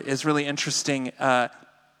word, is really interesting.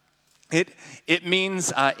 It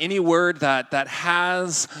means any word that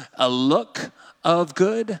has a look of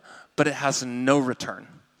good, but it has no return.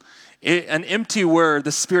 An empty word,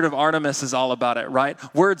 the spirit of Artemis is all about it, right?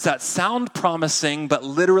 Words that sound promising, but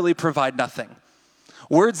literally provide nothing.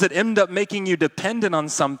 Words that end up making you dependent on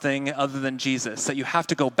something other than Jesus, that you have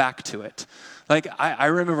to go back to it. Like, I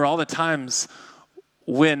remember all the times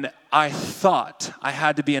when I thought I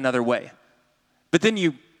had to be another way. But then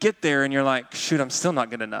you get there and you're like, shoot, I'm still not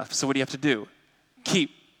good enough. So what do you have to do? Keep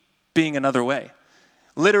being another way.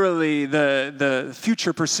 Literally, the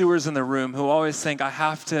future pursuers in the room who always think,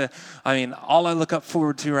 all I look up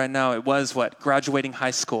forward to right now, it was graduating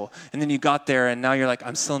high school. And then you got there and now you're like,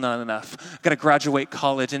 I'm still not enough. I got to graduate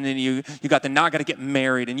college. And then you got now I got to get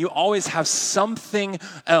married. And you always have something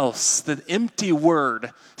else. The empty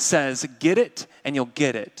word says, get it and you'll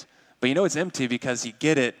get it. But you know it's empty because you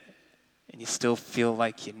get it and you still feel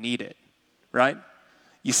like you need it, right?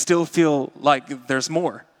 You still feel like there's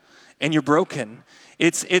more and you're broken.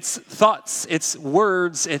 It's thoughts, it's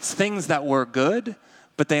words, it's things that were good,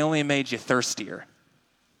 but they only made you thirstier.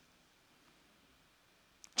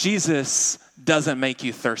 Jesus doesn't make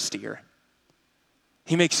you thirstier.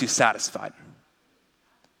 He makes you satisfied.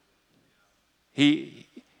 He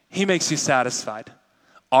makes you satisfied.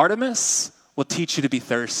 Artemis will teach you to be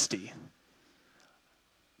thirsty.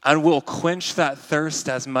 And will quench that thirst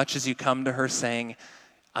as much as you come to her saying,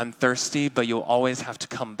 I'm thirsty, but you'll always have to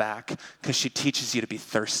come back because she teaches you to be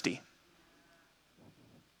thirsty.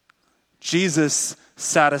 Jesus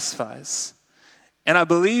satisfies. And I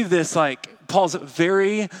believe this, Paul's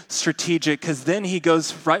very strategic because then he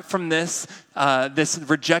goes right from this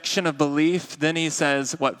rejection of belief. Then he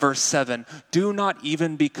says, verse 7, do not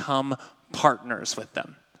even become partners with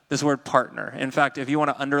them. This word partner. In fact, if you want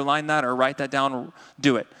to underline that or write that down,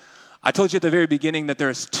 do it. I told you at the very beginning that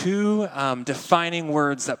there's two defining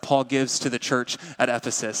words that Paul gives to the church at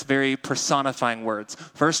Ephesus, very personifying words.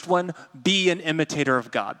 First one, be an imitator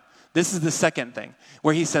of God. This is the second thing,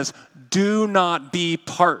 where he says, do not be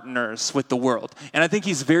partners with the world. And I think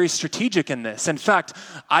he's very strategic in this. In fact,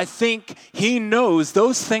 I think he knows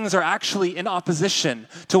those things are actually in opposition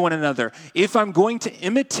to one another. If I'm going to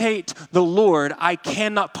imitate the Lord, I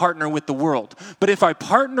cannot partner with the world. But if I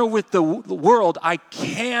partner with the world, I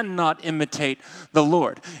cannot imitate the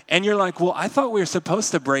Lord. And you're like, well, I thought we were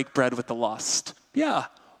supposed to break bread with the lost. Yeah,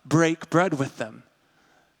 break bread with them.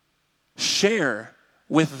 Share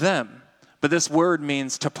with them. But this word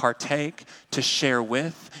means to partake, to share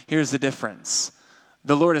with. Here's the difference.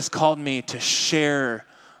 The Lord has called me to share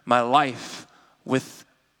my life with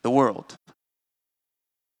the world.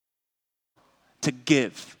 To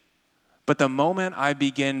give. But the moment I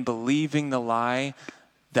begin believing the lie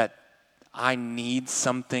that I need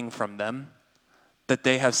something from them, that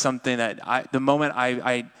they have something the moment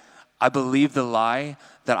I believe the lie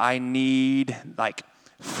that I need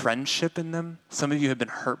friendship in them. Some of you have been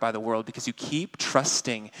hurt by the world because you keep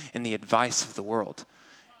trusting in the advice of the world.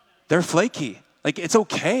 They're flaky. It's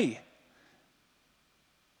okay.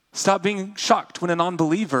 Stop being shocked when a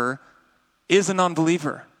non-believer is a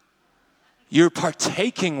non-believer. You're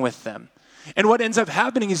partaking with them. And what ends up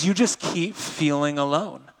happening is you just keep feeling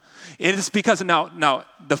alone. It is because now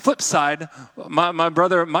the flip side, my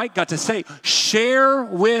brother Mike got to say, share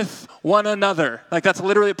with one another. That's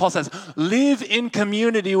literally what Paul says. Live in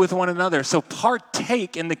community with one another. So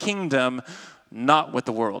partake in the kingdom, not with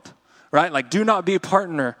the world, right? Do not be a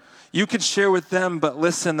partner. You can share with them, but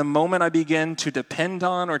listen, the moment I begin to depend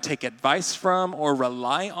on or take advice from or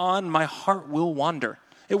rely on, my heart will wander.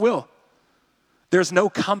 It will. There's no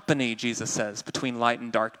company, Jesus says, between light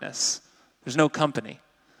and darkness. There's no company.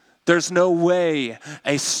 There's no way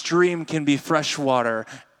a stream can be fresh water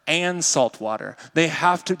and salt water.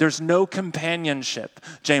 There's no companionship,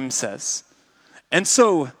 James says. And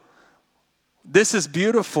so this is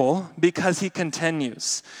beautiful because he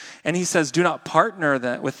continues. And he says, do not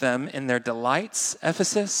partner with them in their delights,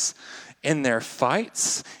 Ephesus, in their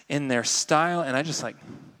fights, in their style. And I just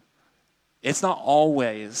it's not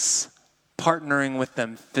always partnering with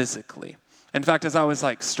them physically. In fact, as I was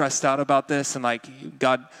stressed out about this and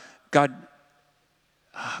God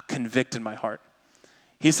convicted my heart.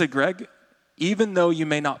 He said, Greg, even though you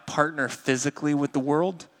may not partner physically with the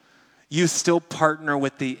world, you still partner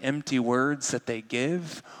with the empty words that they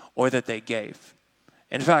give or that they gave.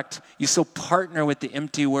 In fact, you still partner with the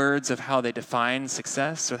empty words of how they define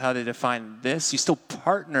success or how they define this. You still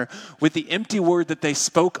partner with the empty word that they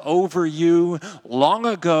spoke over you long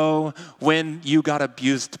ago when you got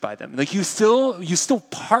abused by them. You still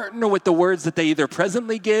partner with the words that they either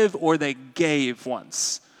presently give or they gave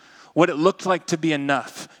once. What it looked like to be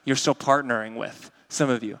enough, you're still partnering with, some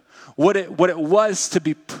of you. What it was to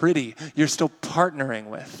be pretty, you're still partnering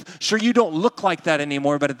with. Sure, you don't look like that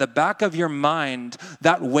anymore, but at the back of your mind,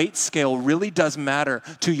 that weight scale really does matter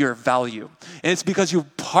to your value. And it's because you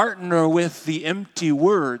partner with the empty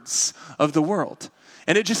words of the world.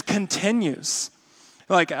 And it just continues.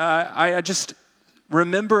 I just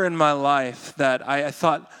remember in my life that I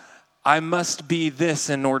thought I must be this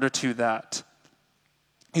in order to that.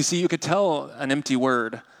 You see, you could tell an empty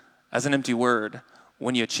word as an empty word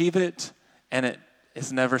when you achieve it, and it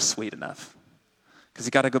is never sweet enough. because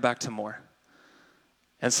you got to go back to more.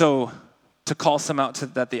 And so to call some out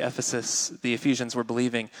that the Ephesians were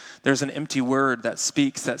believing, there's an empty word that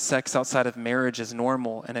speaks that sex outside of marriage is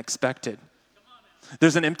normal and expected.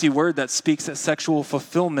 There's an empty word that speaks that sexual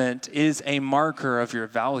fulfillment is a marker of your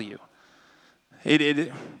value.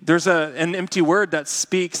 There's an empty word that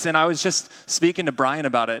speaks, and I was just speaking to Brian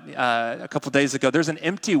about it a couple days ago. There's an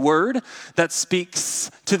empty word that speaks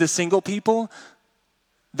to the single people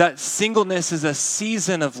that singleness is a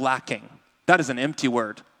season of lacking. That is an empty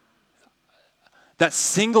word. That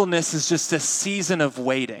singleness is just a season of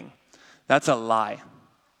waiting. That's a lie.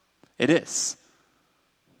 It is.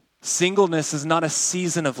 Singleness is not a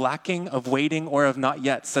season of lacking, of waiting, or of not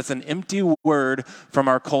yet. So that's an empty word from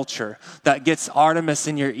our culture that gets Artemis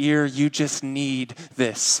in your ear. You just need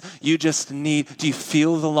this. You just need, do you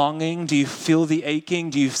feel the longing? Do you feel the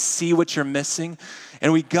aching? Do you see what you're missing?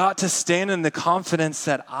 And we got to stand in the confidence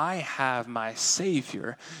that I have my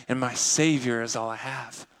Savior, and my Savior is all I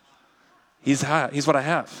have. He's what I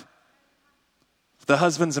have. The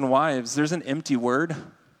husbands and wives, there's an empty word.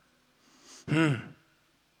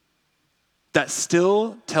 That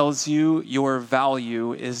still tells you your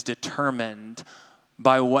value is determined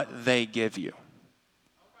by what they give you.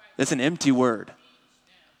 It's an empty word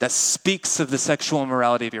that speaks of the sexual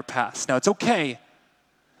immorality of your past. Now, it's okay.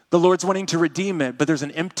 The Lord's wanting to redeem it, but there's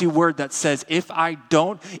an empty word that says, if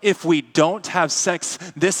we don't have sex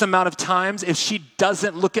this amount of times, if she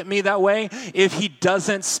doesn't look at me that way, if he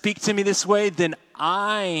doesn't speak to me this way, then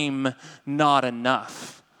I'm not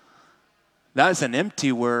enough. That is an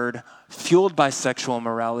empty word fueled by sexual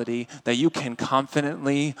immorality that you can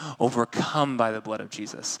confidently overcome by the blood of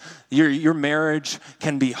Jesus. Your marriage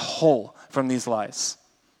can be whole from these lies.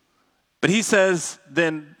 But he says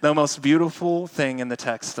then the most beautiful thing in the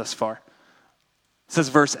text thus far. It says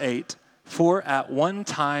verse 8, for at one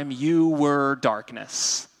time you were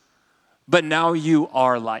darkness, but now you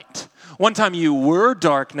are light. One time you were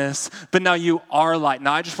darkness, but now you are light.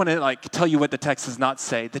 Now I just want to tell you what the text does not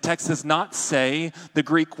say. The text does not say the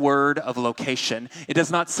Greek word of location. It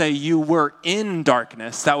does not say you were in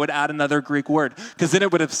darkness. That would add another Greek word, because then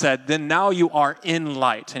it would have said, then now you are in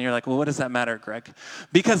light. And you're like, well, what does that matter, Greg?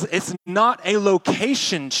 Because it's not a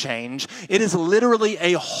location change. It is literally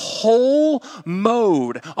a whole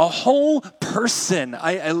mode, a whole person,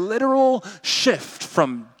 a literal shift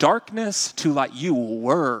from darkness to light. You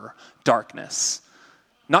were darkness.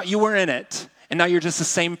 Not you were in it, and now you're just the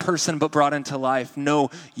same person but brought into life. No,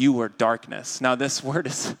 you were darkness. Now this word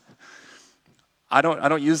is, I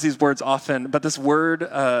don't use these words often, but this word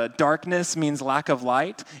darkness means lack of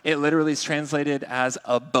light. It literally is translated as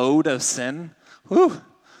abode of sin. Whew.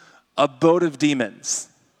 Abode of demons.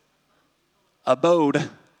 Abode,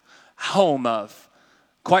 home of.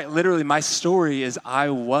 Quite literally, my story is I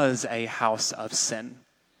was a house of sin.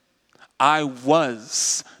 I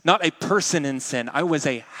was not a person in sin. I was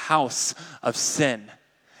a house of sin.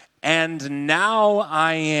 And now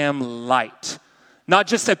I am light. Not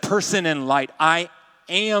just a person in light. I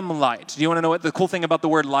am light. Do you want to know what the cool thing about the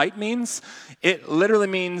word light means? It literally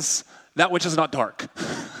means that which is not dark.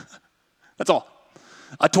 That's all.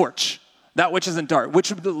 A torch. That which isn't dark.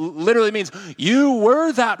 Which literally means you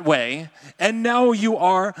were that way and now you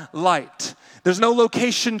are light. There's no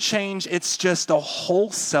location change. It's just a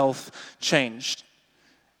whole self changed.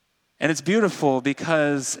 And it's beautiful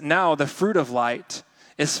because now the fruit of light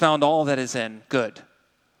is found all that is in good.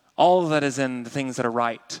 All that is in the things that are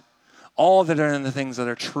right. All that are in the things that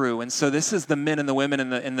are true. And so this is the men and the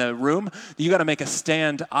women in the room. You got to make a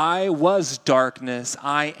stand. I was darkness.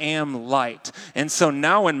 I am light. And so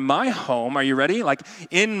now in my home, are you ready?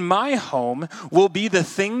 In my home will be the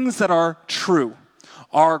things that are true,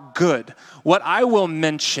 are good. What I will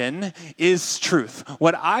mention is truth.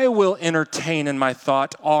 What I will entertain in my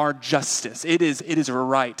thought are justice. It is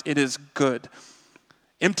right. It is good.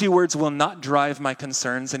 Empty words will not drive my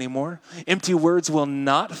concerns anymore. Empty words will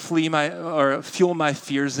not fuel my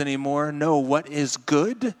fears anymore. No, what is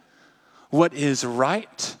good? What is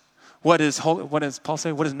right? What is holy? What does Paul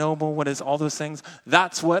say? What is noble? What is all those things?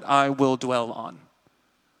 That's what I will dwell on.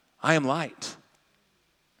 I am light.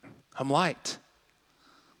 I'm light.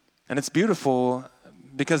 And it's beautiful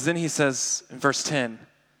because then he says in verse 10,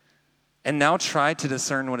 and now try to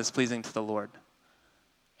discern what is pleasing to the Lord.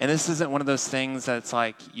 And this isn't one of those things that's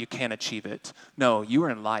like you can't achieve it. No, you are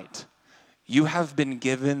in light. You have been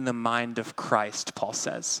given the mind of Christ, Paul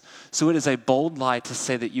says. So it is a bold lie to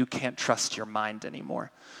say that you can't trust your mind anymore.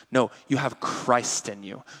 No, you have Christ in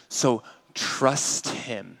you. So trust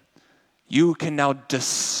him. You can now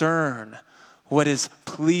discern what is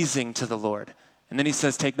pleasing to the Lord. And then he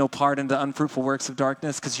says, take no part in the unfruitful works of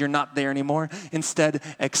darkness because you're not there anymore. Instead,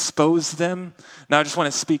 expose them. Now, I just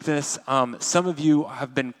want to speak this. Some of you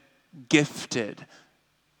have been gifted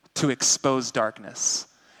to expose darkness.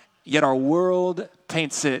 Yet our world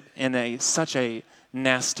paints it in such a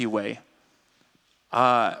nasty way.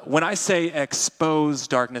 When I say expose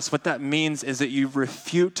darkness, what that means is that you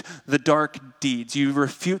refute the dark deeds. You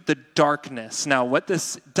refute the darkness. Now, what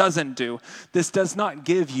this doesn't do, this does not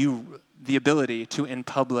give you the ability to, in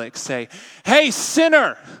public, say, hey,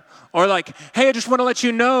 sinner, or like, hey, I just want to let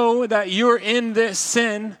you know that you're in this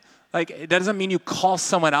sin. Like, that doesn't mean you call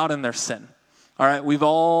someone out in their sin. All right, we've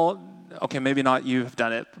all, okay, maybe not you have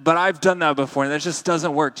done it, but I've done that before, and that just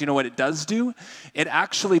doesn't work. Do you know what it does do? It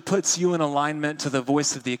actually puts you in alignment to the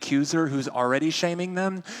voice of the accuser who's already shaming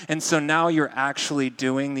them, and so now you're actually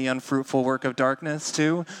doing the unfruitful work of darkness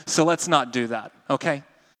too, so let's not do that, okay?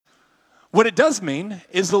 What it does mean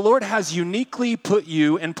is the Lord has uniquely put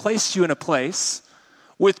you and placed you in a place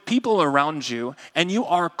with people around you, and you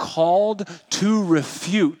are called to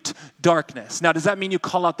refute darkness. Now, does that mean you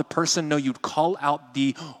call out the person? No, you call out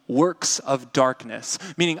the works of darkness,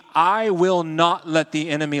 meaning I will not let the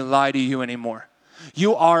enemy lie to you anymore.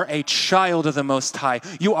 You are a child of the Most High.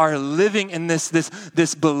 You are living in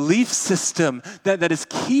this belief system that is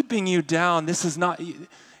keeping you down. This is not,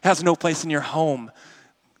 has no place in your home.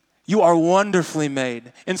 You are wonderfully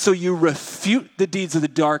made. And so you refute the deeds of the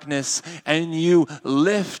darkness and you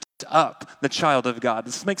lift up the child of God.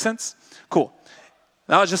 Does this make sense? Cool.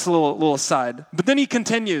 That was just a little aside. But then he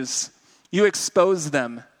continues. You expose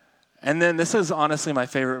them. And then this is honestly my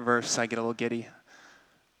favorite verse. I get a little giddy.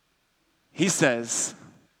 He says,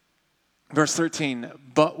 verse 13,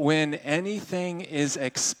 but when anything is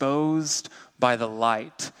exposed by the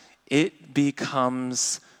light, it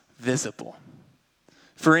becomes visible.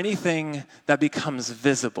 For anything that becomes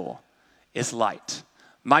visible is light.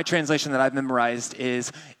 My translation that I've memorized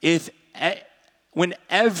is when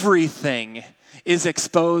everything is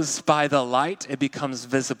exposed by the light, it becomes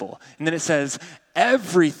visible. And then it says,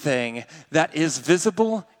 everything that is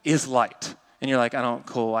visible is light. And you're like,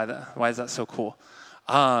 cool, why is that so cool?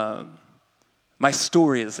 My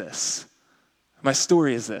story is this.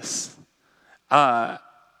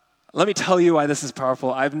 Let me tell you why this is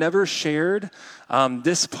powerful. I've never shared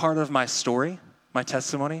this part of my story, my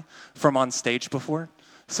testimony, from on stage before.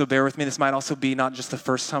 So bear with me. This might also be not just the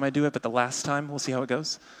first time I do it, but the last time. We'll see how it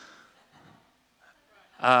goes.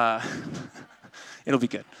 It'll be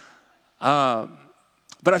good. But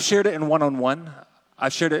I've shared it in one-on-one.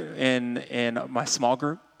 I've shared it in my small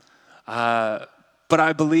group. But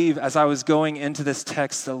I believe as I was going into this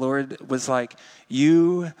text, the Lord was like,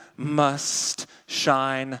 you must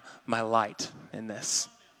shine my light in this.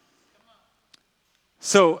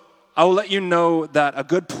 So I will let you know that a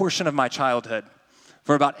good portion of my childhood,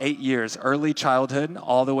 for about 8 years, early childhood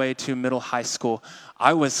all the way to middle high school,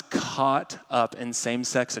 I was caught up in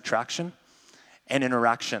same-sex attraction and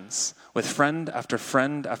interactions with friend after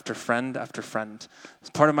friend after friend after friend.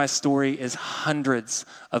 Part of my story is hundreds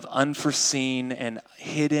of unforeseen and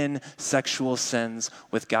hidden sexual sins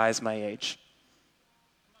with guys my age.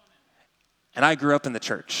 And I grew up in the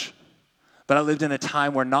church, but I lived in a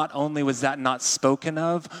time where not only was that not spoken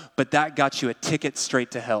of, but that got you a ticket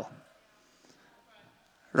straight to hell.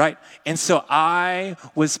 Right? And so I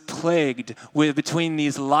was plagued with between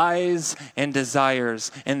these lies and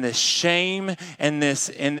desires and this shame and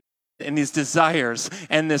these desires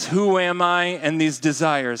and this who am I and these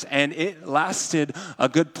desires. And it lasted a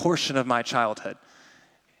good portion of my childhood.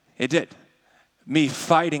 It did. Me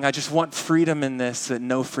fighting, I just want freedom in this that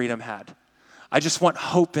no freedom had. I just want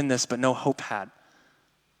hope in this, but no hope had.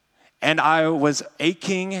 And I was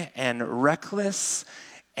aching and reckless.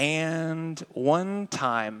 And one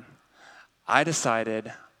time, I decided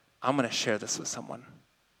I'm going to share this with someone.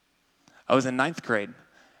 I was in 9th grade,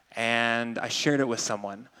 and I shared it with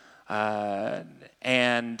someone. 10th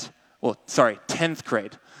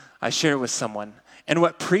grade. I shared it with someone. And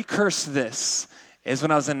what precursed this is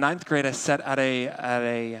when I was in 9th grade, I sat at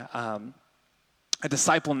a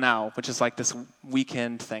Disciple Now, which is like this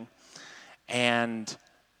weekend thing. And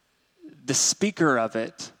the speaker of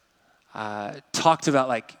it talked about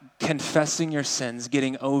like confessing your sins,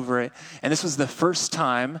 getting over it. And this was the first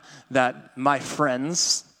time that my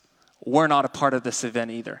friends were not a part of this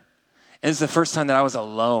event either. And it's the first time that I was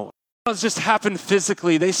alone. It just happened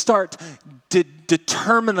physically. They start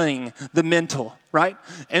determining the mental, right?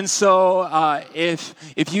 And so if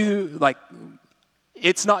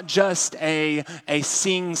it's not just a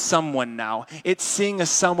seeing someone now. It's seeing a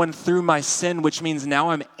someone through my sin, which means now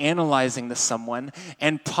I'm analyzing the someone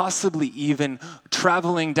and possibly even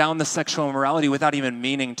traveling down the sexual immorality without even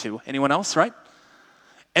meaning to. Anyone else, right?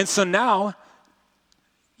 And so now,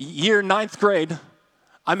 year 9th grade,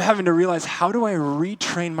 I'm having to realize, how do I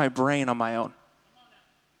retrain my brain on my own?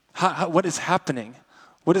 What is happening?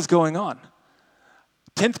 What is going on?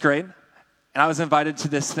 10th grade, and I was invited to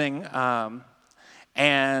this thing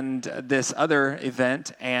and this other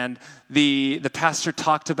event, and the pastor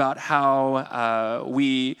talked about how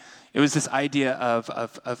it was this idea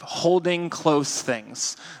of holding close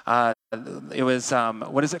things. It was,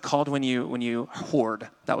 what is it called when you hoard?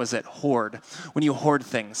 That was it, hoard. When you hoard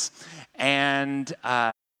things. And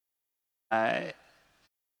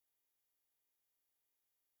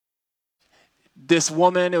this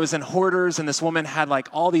woman, it was in Hoarders, and this woman had like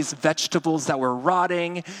all these vegetables that were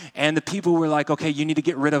rotting, and the people were like, okay, you need to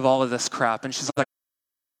get rid of all of this crap. And she's like,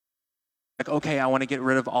 okay, I want to get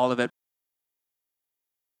rid of all of it.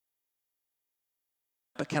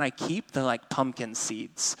 But can I keep the like pumpkin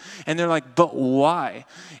seeds? And they're like, but why?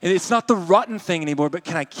 And it's not the rotten thing anymore, but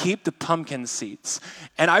can I keep the pumpkin seeds?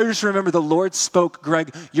 And I just remember the Lord spoke,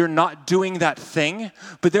 Greg, you're not doing that thing,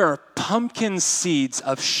 but there are pumpkin seeds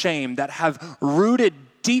of shame that have rooted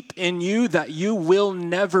deep in you that you will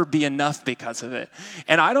never be enough because of it.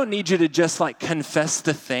 And I don't need you to just like confess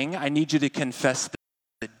the thing. I need you to confess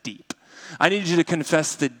the deep. I need you to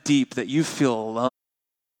confess the deep that you feel alone,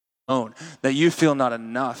 that you feel not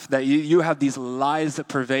enough, that you have these lies that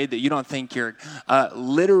pervade, that you don't think you're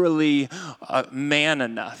literally man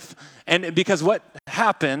enough. And because what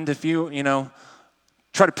happened, if you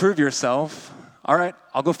try to prove yourself, all right,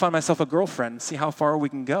 I'll go find myself a girlfriend, see how far we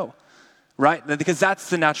can go, right? Because that's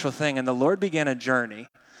the natural thing. And the Lord began a journey,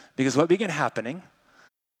 because what began happening,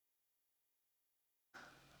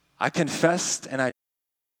 I confessed and I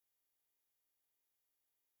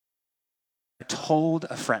told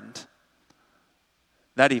a friend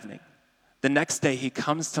that evening. The next day, he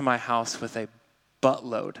comes to my house with a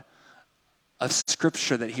buttload of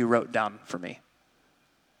scripture that he wrote down for me.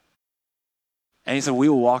 And he said, we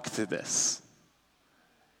will walk through this.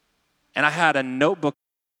 And I had a notebook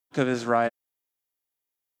of his writing,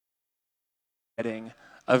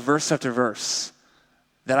 of verse after verse,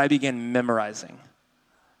 that I began memorizing.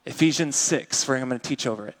 Ephesians 6, where I'm going to teach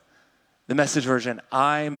over it. The Message version,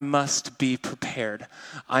 I must be prepared.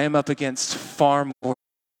 I am up against far more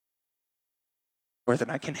than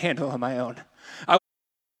I can handle on my own. I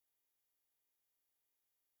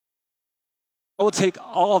will take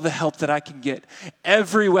all the help that I can get,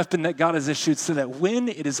 every weapon that God has issued, so that when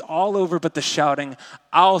it is all over but the shouting,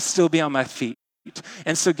 I'll still be on my feet.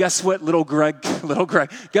 And so guess what, little Greg,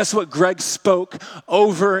 guess what Greg spoke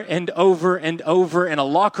over and over and over in a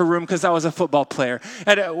locker room because I was a football player,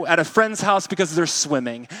 at a friend's house because they're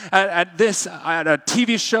swimming, at a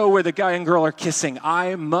TV show where the guy and girl are kissing.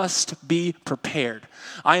 I must be prepared.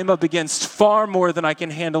 I am up against far more than I can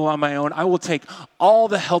handle on my own. I will take all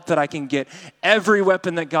the help that I can get, every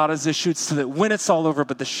weapon that God has issued, so that when it's all over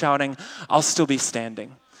but the shouting, I'll still be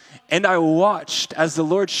standing. And I watched as the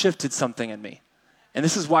Lord shifted something in me. And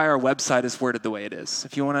this is why our website is worded the way it is.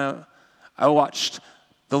 If you want to, I watched,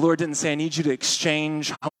 the Lord didn't say, I need you to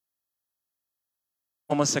exchange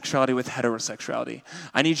homosexuality with heterosexuality.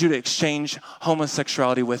 I need you to exchange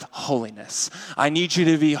homosexuality with holiness. I need you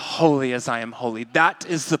to be holy as I am holy. That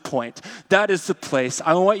is the point. That is the place.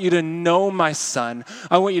 I want you to know my son.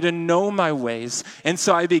 I want you to know my ways. And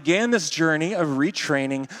so I began this journey of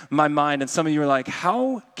retraining my mind. And some of you are like,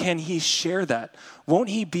 how can he share that? Won't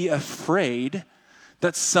he be afraid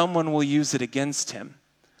that someone will use it against him?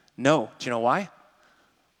 No. Do you know why?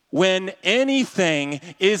 When anything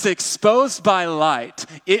is exposed by light,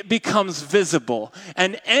 it becomes visible.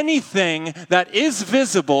 And anything that is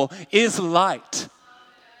visible is light.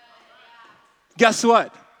 Guess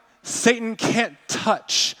what? Satan can't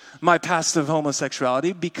touch my past of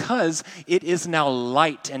homosexuality because it is now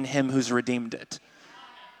light in him who's redeemed it.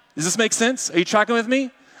 Does this make sense? Are you tracking with me?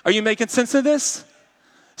 Are you making sense of this?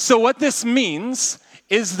 So what this means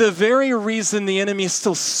is the very reason the enemy is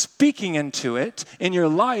still speaking into it in your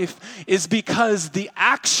life is because the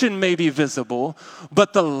action may be visible,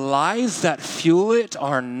 but the lies that fuel it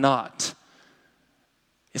are not.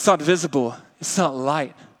 It's not visible. It's not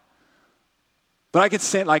light. But I could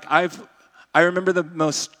say, like, I remember the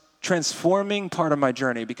most transforming part of my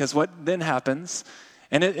journey, because what then happens,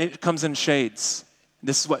 and it comes in shades.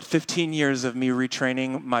 This is 15 years of me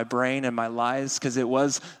retraining my brain and my lies, because it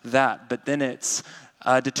was that. But then it's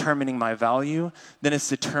determining my value, then it's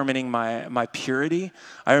determining my purity.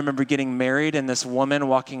 I remember getting married and this woman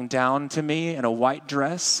walking down to me in a white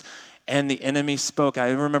dress, and the enemy spoke. I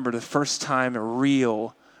remember the first time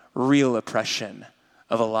real oppression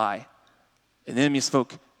of a lie. And the enemy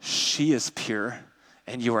spoke, she is pure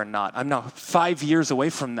and you are not. I'm now 5 years away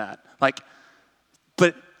from that.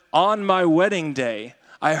 But on my wedding day,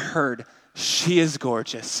 I heard, she is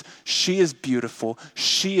gorgeous, she is beautiful,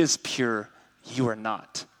 she is pure, you are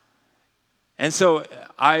not. And so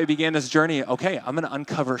I began this journey, okay, I'm going to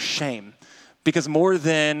uncover shame. Because more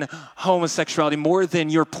than homosexuality, more than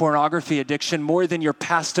your pornography addiction, more than your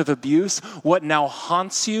past of abuse, what now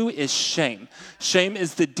haunts you is shame. Shame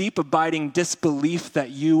is the deep abiding disbelief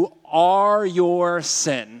that you are your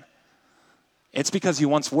sin. It's because you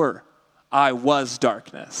once were. I was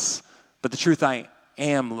darkness, but the truth, I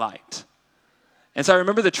am light. And so I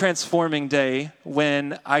remember the transforming day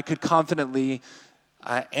when I could confidently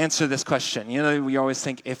answer this question. You know, we always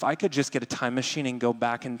think, if I could just get a time machine and go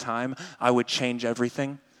back in time, I would change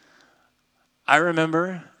everything. I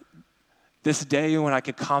remember this day when I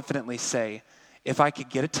could confidently say, if I could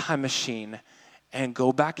get a time machine and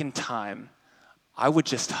go back in time, I would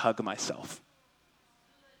just hug myself.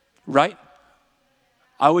 Right?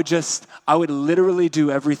 I would literally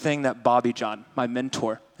do everything that Bobby John, my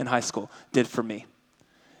mentor in high school, did for me.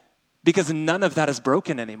 Because none of that is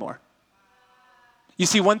broken anymore. You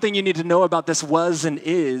see, one thing you need to know about this was and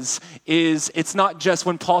is it's not just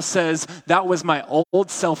when Paul says, that was my old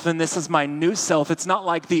self and this is my new self. It's not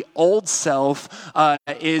like the old self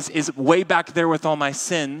is way back there with all my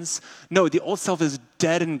sins. No, the old self is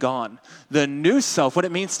dead and gone. The new self, what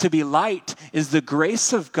it means to be light, is the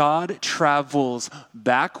grace of God travels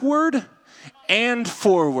backward and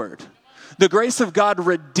forward. The grace of God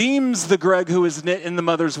redeems the Greg who is knit in the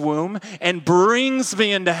mother's womb and brings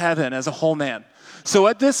me into heaven as a whole man. So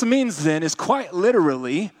what this means then is quite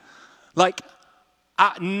literally,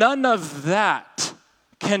 none of that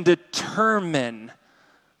can determine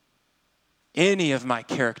any of my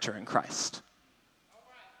character in Christ.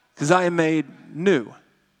 Because I am made new.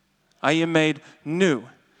 I am made new.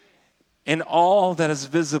 And all that is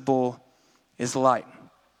visible is light.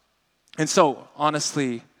 And so,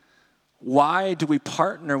 honestly, why do we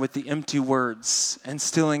partner with the empty words and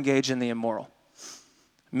still engage in the immoral?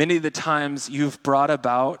 Many of the times you've brought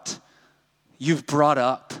up,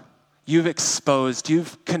 you've exposed,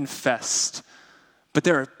 you've confessed, but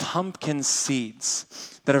there are pumpkin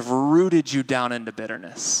seeds that have rooted you down into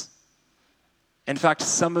bitterness. In fact,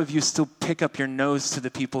 some of you still pick up your nose to the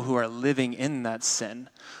people who are living in that sin,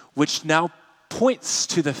 which now points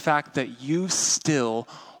to the fact that you still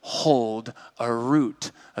hold a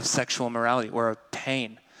root of sexual immorality or of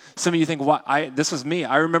pain. Some of you think, this was me.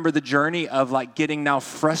 I remember the journey of getting now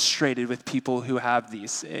frustrated with people who have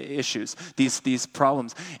these issues, these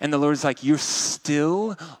problems. And the Lord's like, you're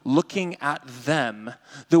still looking at them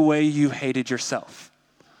the way you hated yourself.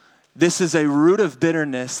 This is a root of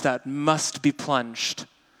bitterness that must be plunged.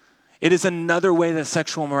 It is another way that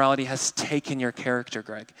sexual immorality has taken your character,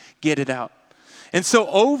 Greg. Get it out. And so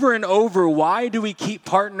over and over, why do we keep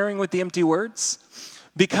partnering with the empty words?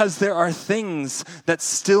 Because there are things that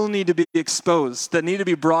still need to be exposed, that need to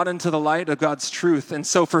be brought into the light of God's truth. And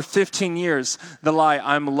so for 15 years, the lie,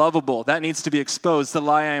 I'm lovable, that needs to be exposed. The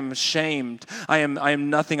lie, I'm ashamed, I am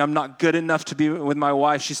nothing, I'm not good enough to be with my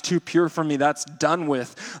wife, she's too pure for me, that's done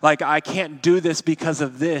with. I can't do this because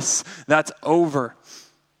of this, that's over.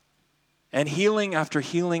 And healing after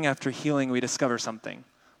healing after healing, we discover something.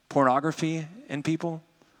 Pornography in people,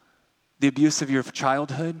 the abuse of your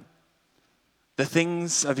childhood, the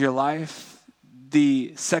things of your life,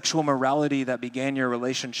 the sexual morality that began your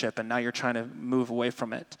relationship and now you're trying to move away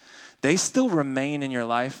from it, they still remain in your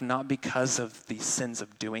life not because of the sins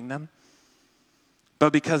of doing them,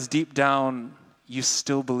 but because deep down you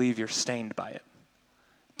still believe you're stained by it.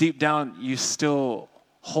 Deep down you still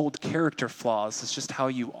hold character flaws. It's just how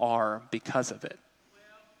you are because of it.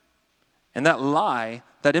 And that lie,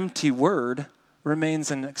 that empty word,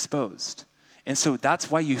 remains unexposed. And so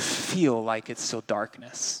that's why you feel like it's still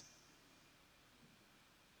darkness.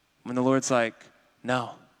 When the Lord's like,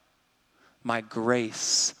 no, my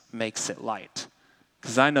grace makes it light.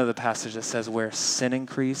 Because I know the passage that says where sin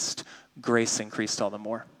increased, grace increased all the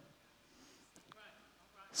more.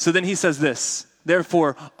 So then he says this,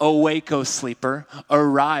 therefore, awake, O sleeper,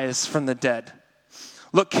 arise from the dead.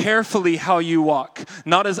 Look carefully how you walk,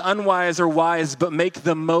 not as unwise or wise, but make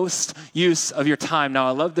the most use of your time. Now,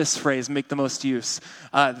 I love this phrase, make the most use.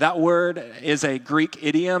 That word is a Greek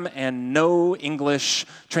idiom, and no English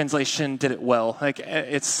translation did it well. Like,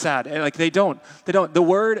 it's sad. Like, they don't. The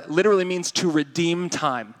word literally means to redeem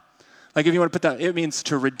time. Like, if you want to put that, it means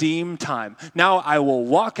to redeem time. Now I will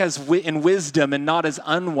walk in wisdom and not as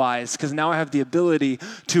unwise, because now I have the ability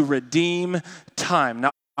to redeem time.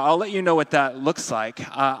 Now, I'll let you know what that looks like.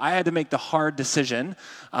 I had to make the hard decision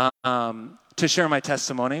to share my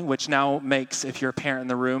testimony, which now makes, if you're a parent in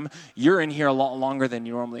the room, you're in here a lot longer than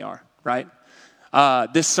you normally are, right?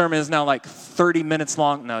 This sermon is now like 30 minutes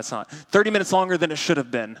long. No, it's not. 30 minutes longer than it should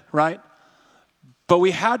have been, right? But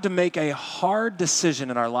we had to make a hard decision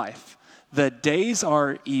in our life. The days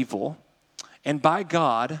are evil, and by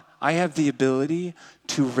God, I have the ability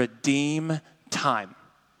to redeem time.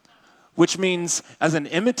 Which means, as an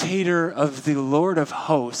imitator of the Lord of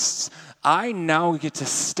hosts, I now get to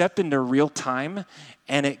step into real time,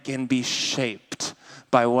 and it can be shaped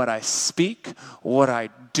by what I speak, what I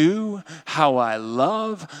do, how I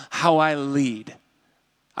love, how I lead.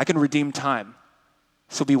 I can redeem time.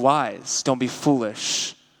 So be wise, don't be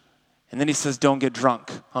foolish. And then he says, don't get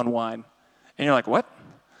drunk on wine. And you're like, what?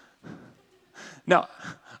 No,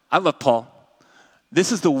 I love Paul.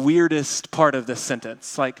 This is the weirdest part of this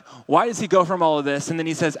sentence. Like, why does he go from all of this? And then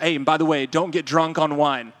he says, hey, and by the way, don't get drunk on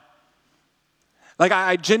wine. Like,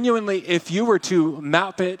 I genuinely, if you were to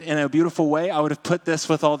map it in a beautiful way, I would have put this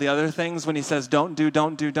with all the other things when he says, don't do.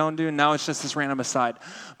 And now it's just this random aside.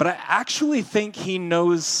 But I actually think he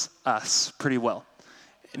knows us pretty well.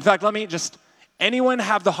 In fact, anyone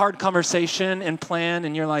have the hard conversation and plan,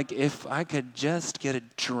 and you're like, if I could just get a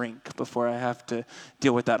drink before I have to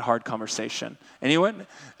deal with that hard conversation. Anyone?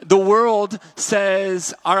 The world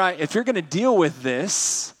says, all right, if you're going to deal with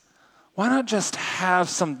this, why not just have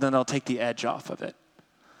something that'll take the edge off of it?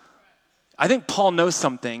 I think Paul knows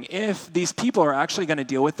something. If these people are actually going to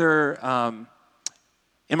deal with their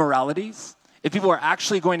immoralities, if people are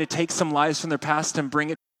actually going to take some lies from their past and bring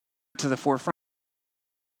it to the forefront,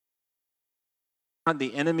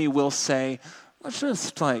 the enemy will say, let's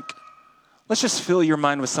just fill your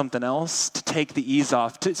mind with something else to take the ease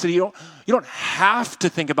off. So you don't have to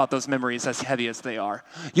think about those memories as heavy as they are.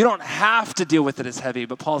 You don't have to deal with it as heavy.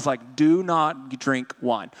 But Paul's like, do not drink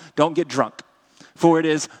wine. Don't get drunk. For it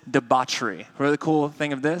is debauchery. Really cool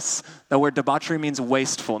thing of this, the word debauchery means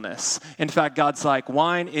wastefulness. In fact, God's like,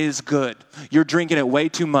 wine is good. You're drinking it way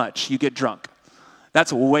too much. You get drunk.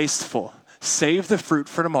 That's wasteful. Save the fruit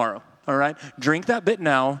for tomorrow. All right? Drink that bit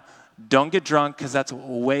now. Don't get drunk, because that's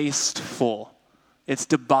wasteful. It's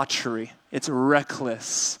debauchery. It's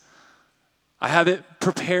reckless. I have it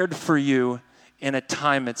prepared for you in a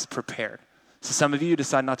time it's prepared. So some of you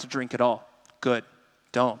decide not to drink at all. Good.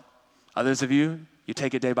 Don't. Others of you, you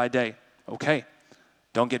take it day by day. Okay.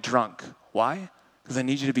 Don't get drunk. Why? Because I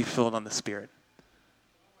need you to be filled on the Spirit.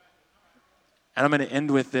 And I'm going to end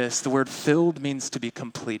with this. The word filled means to be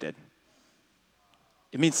completed.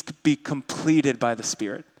 It means to be completed by the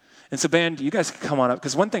Spirit. And so, band, you guys can come on up,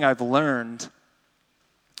 because one thing I've learned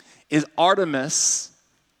is Artemis,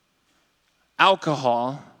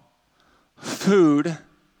 alcohol, food,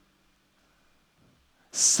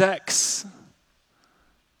 sex,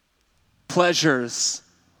 pleasures,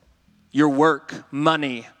 your work,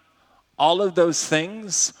 money, all of those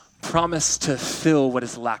things promise to fill what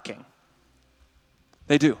is lacking.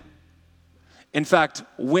 They do. In fact,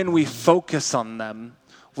 when we focus on them,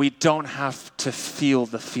 we don't have to feel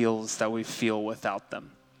the feels that we feel without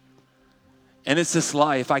them. And it's this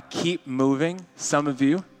lie. If I keep moving, some of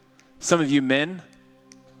you men,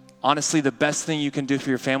 honestly, the best thing you can do for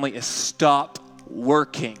your family is stop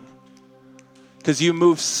working. Because you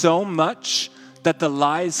move so much that the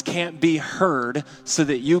lies can't be heard so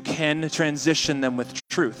that you can transition them with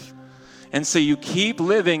truth. And so you keep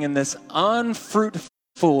living in this unfruitful,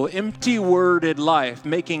 empty-worded life,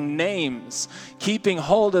 making names, keeping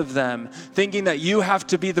hold of them, thinking that you have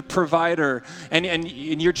to be the provider, and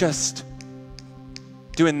you're just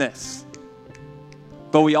doing this.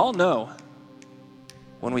 But we all know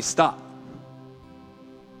when we stop.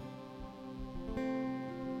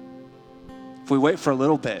 If we wait for a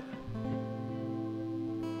little bit,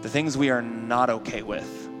 the things we are not okay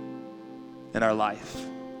with in our life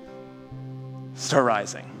start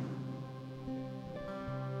rising.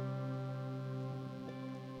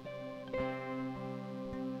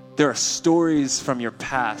 There are stories from your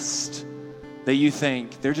past that you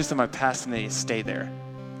think they're just in my past and they stay there.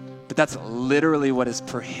 But that's literally what is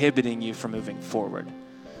prohibiting you from moving forward.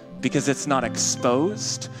 because it's not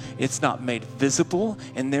exposed, it's not made visible,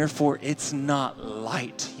 and therefore it's not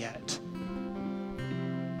light yet.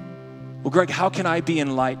 Well, Greg, how can I be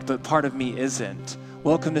in light, but part of me isn't?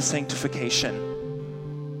 Welcome to sanctification.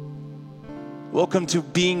 Welcome to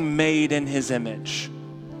being made in his image,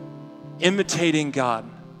 imitating God.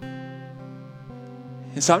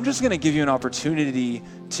 And so I'm just going to give you an opportunity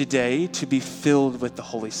today to be filled with the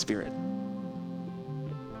Holy Spirit.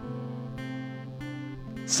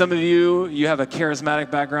 Some of you have a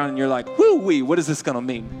charismatic background and you're like, woo-wee, what is this going to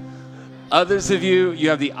mean? Others of you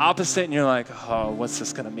have the opposite and you're like, oh, what's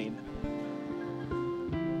this going to mean?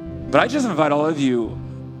 But I just invite all of you,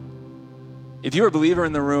 if you're a believer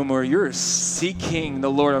in the room or you're seeking the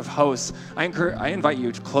Lord of hosts, I invite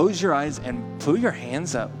you to close your eyes and put your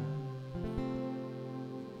hands up.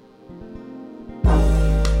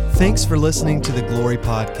 Thanks for listening to the Glory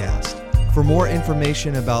Podcast. For more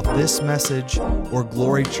information about this message or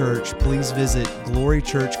Glory Church, please visit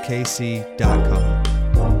glorychurchkc.com.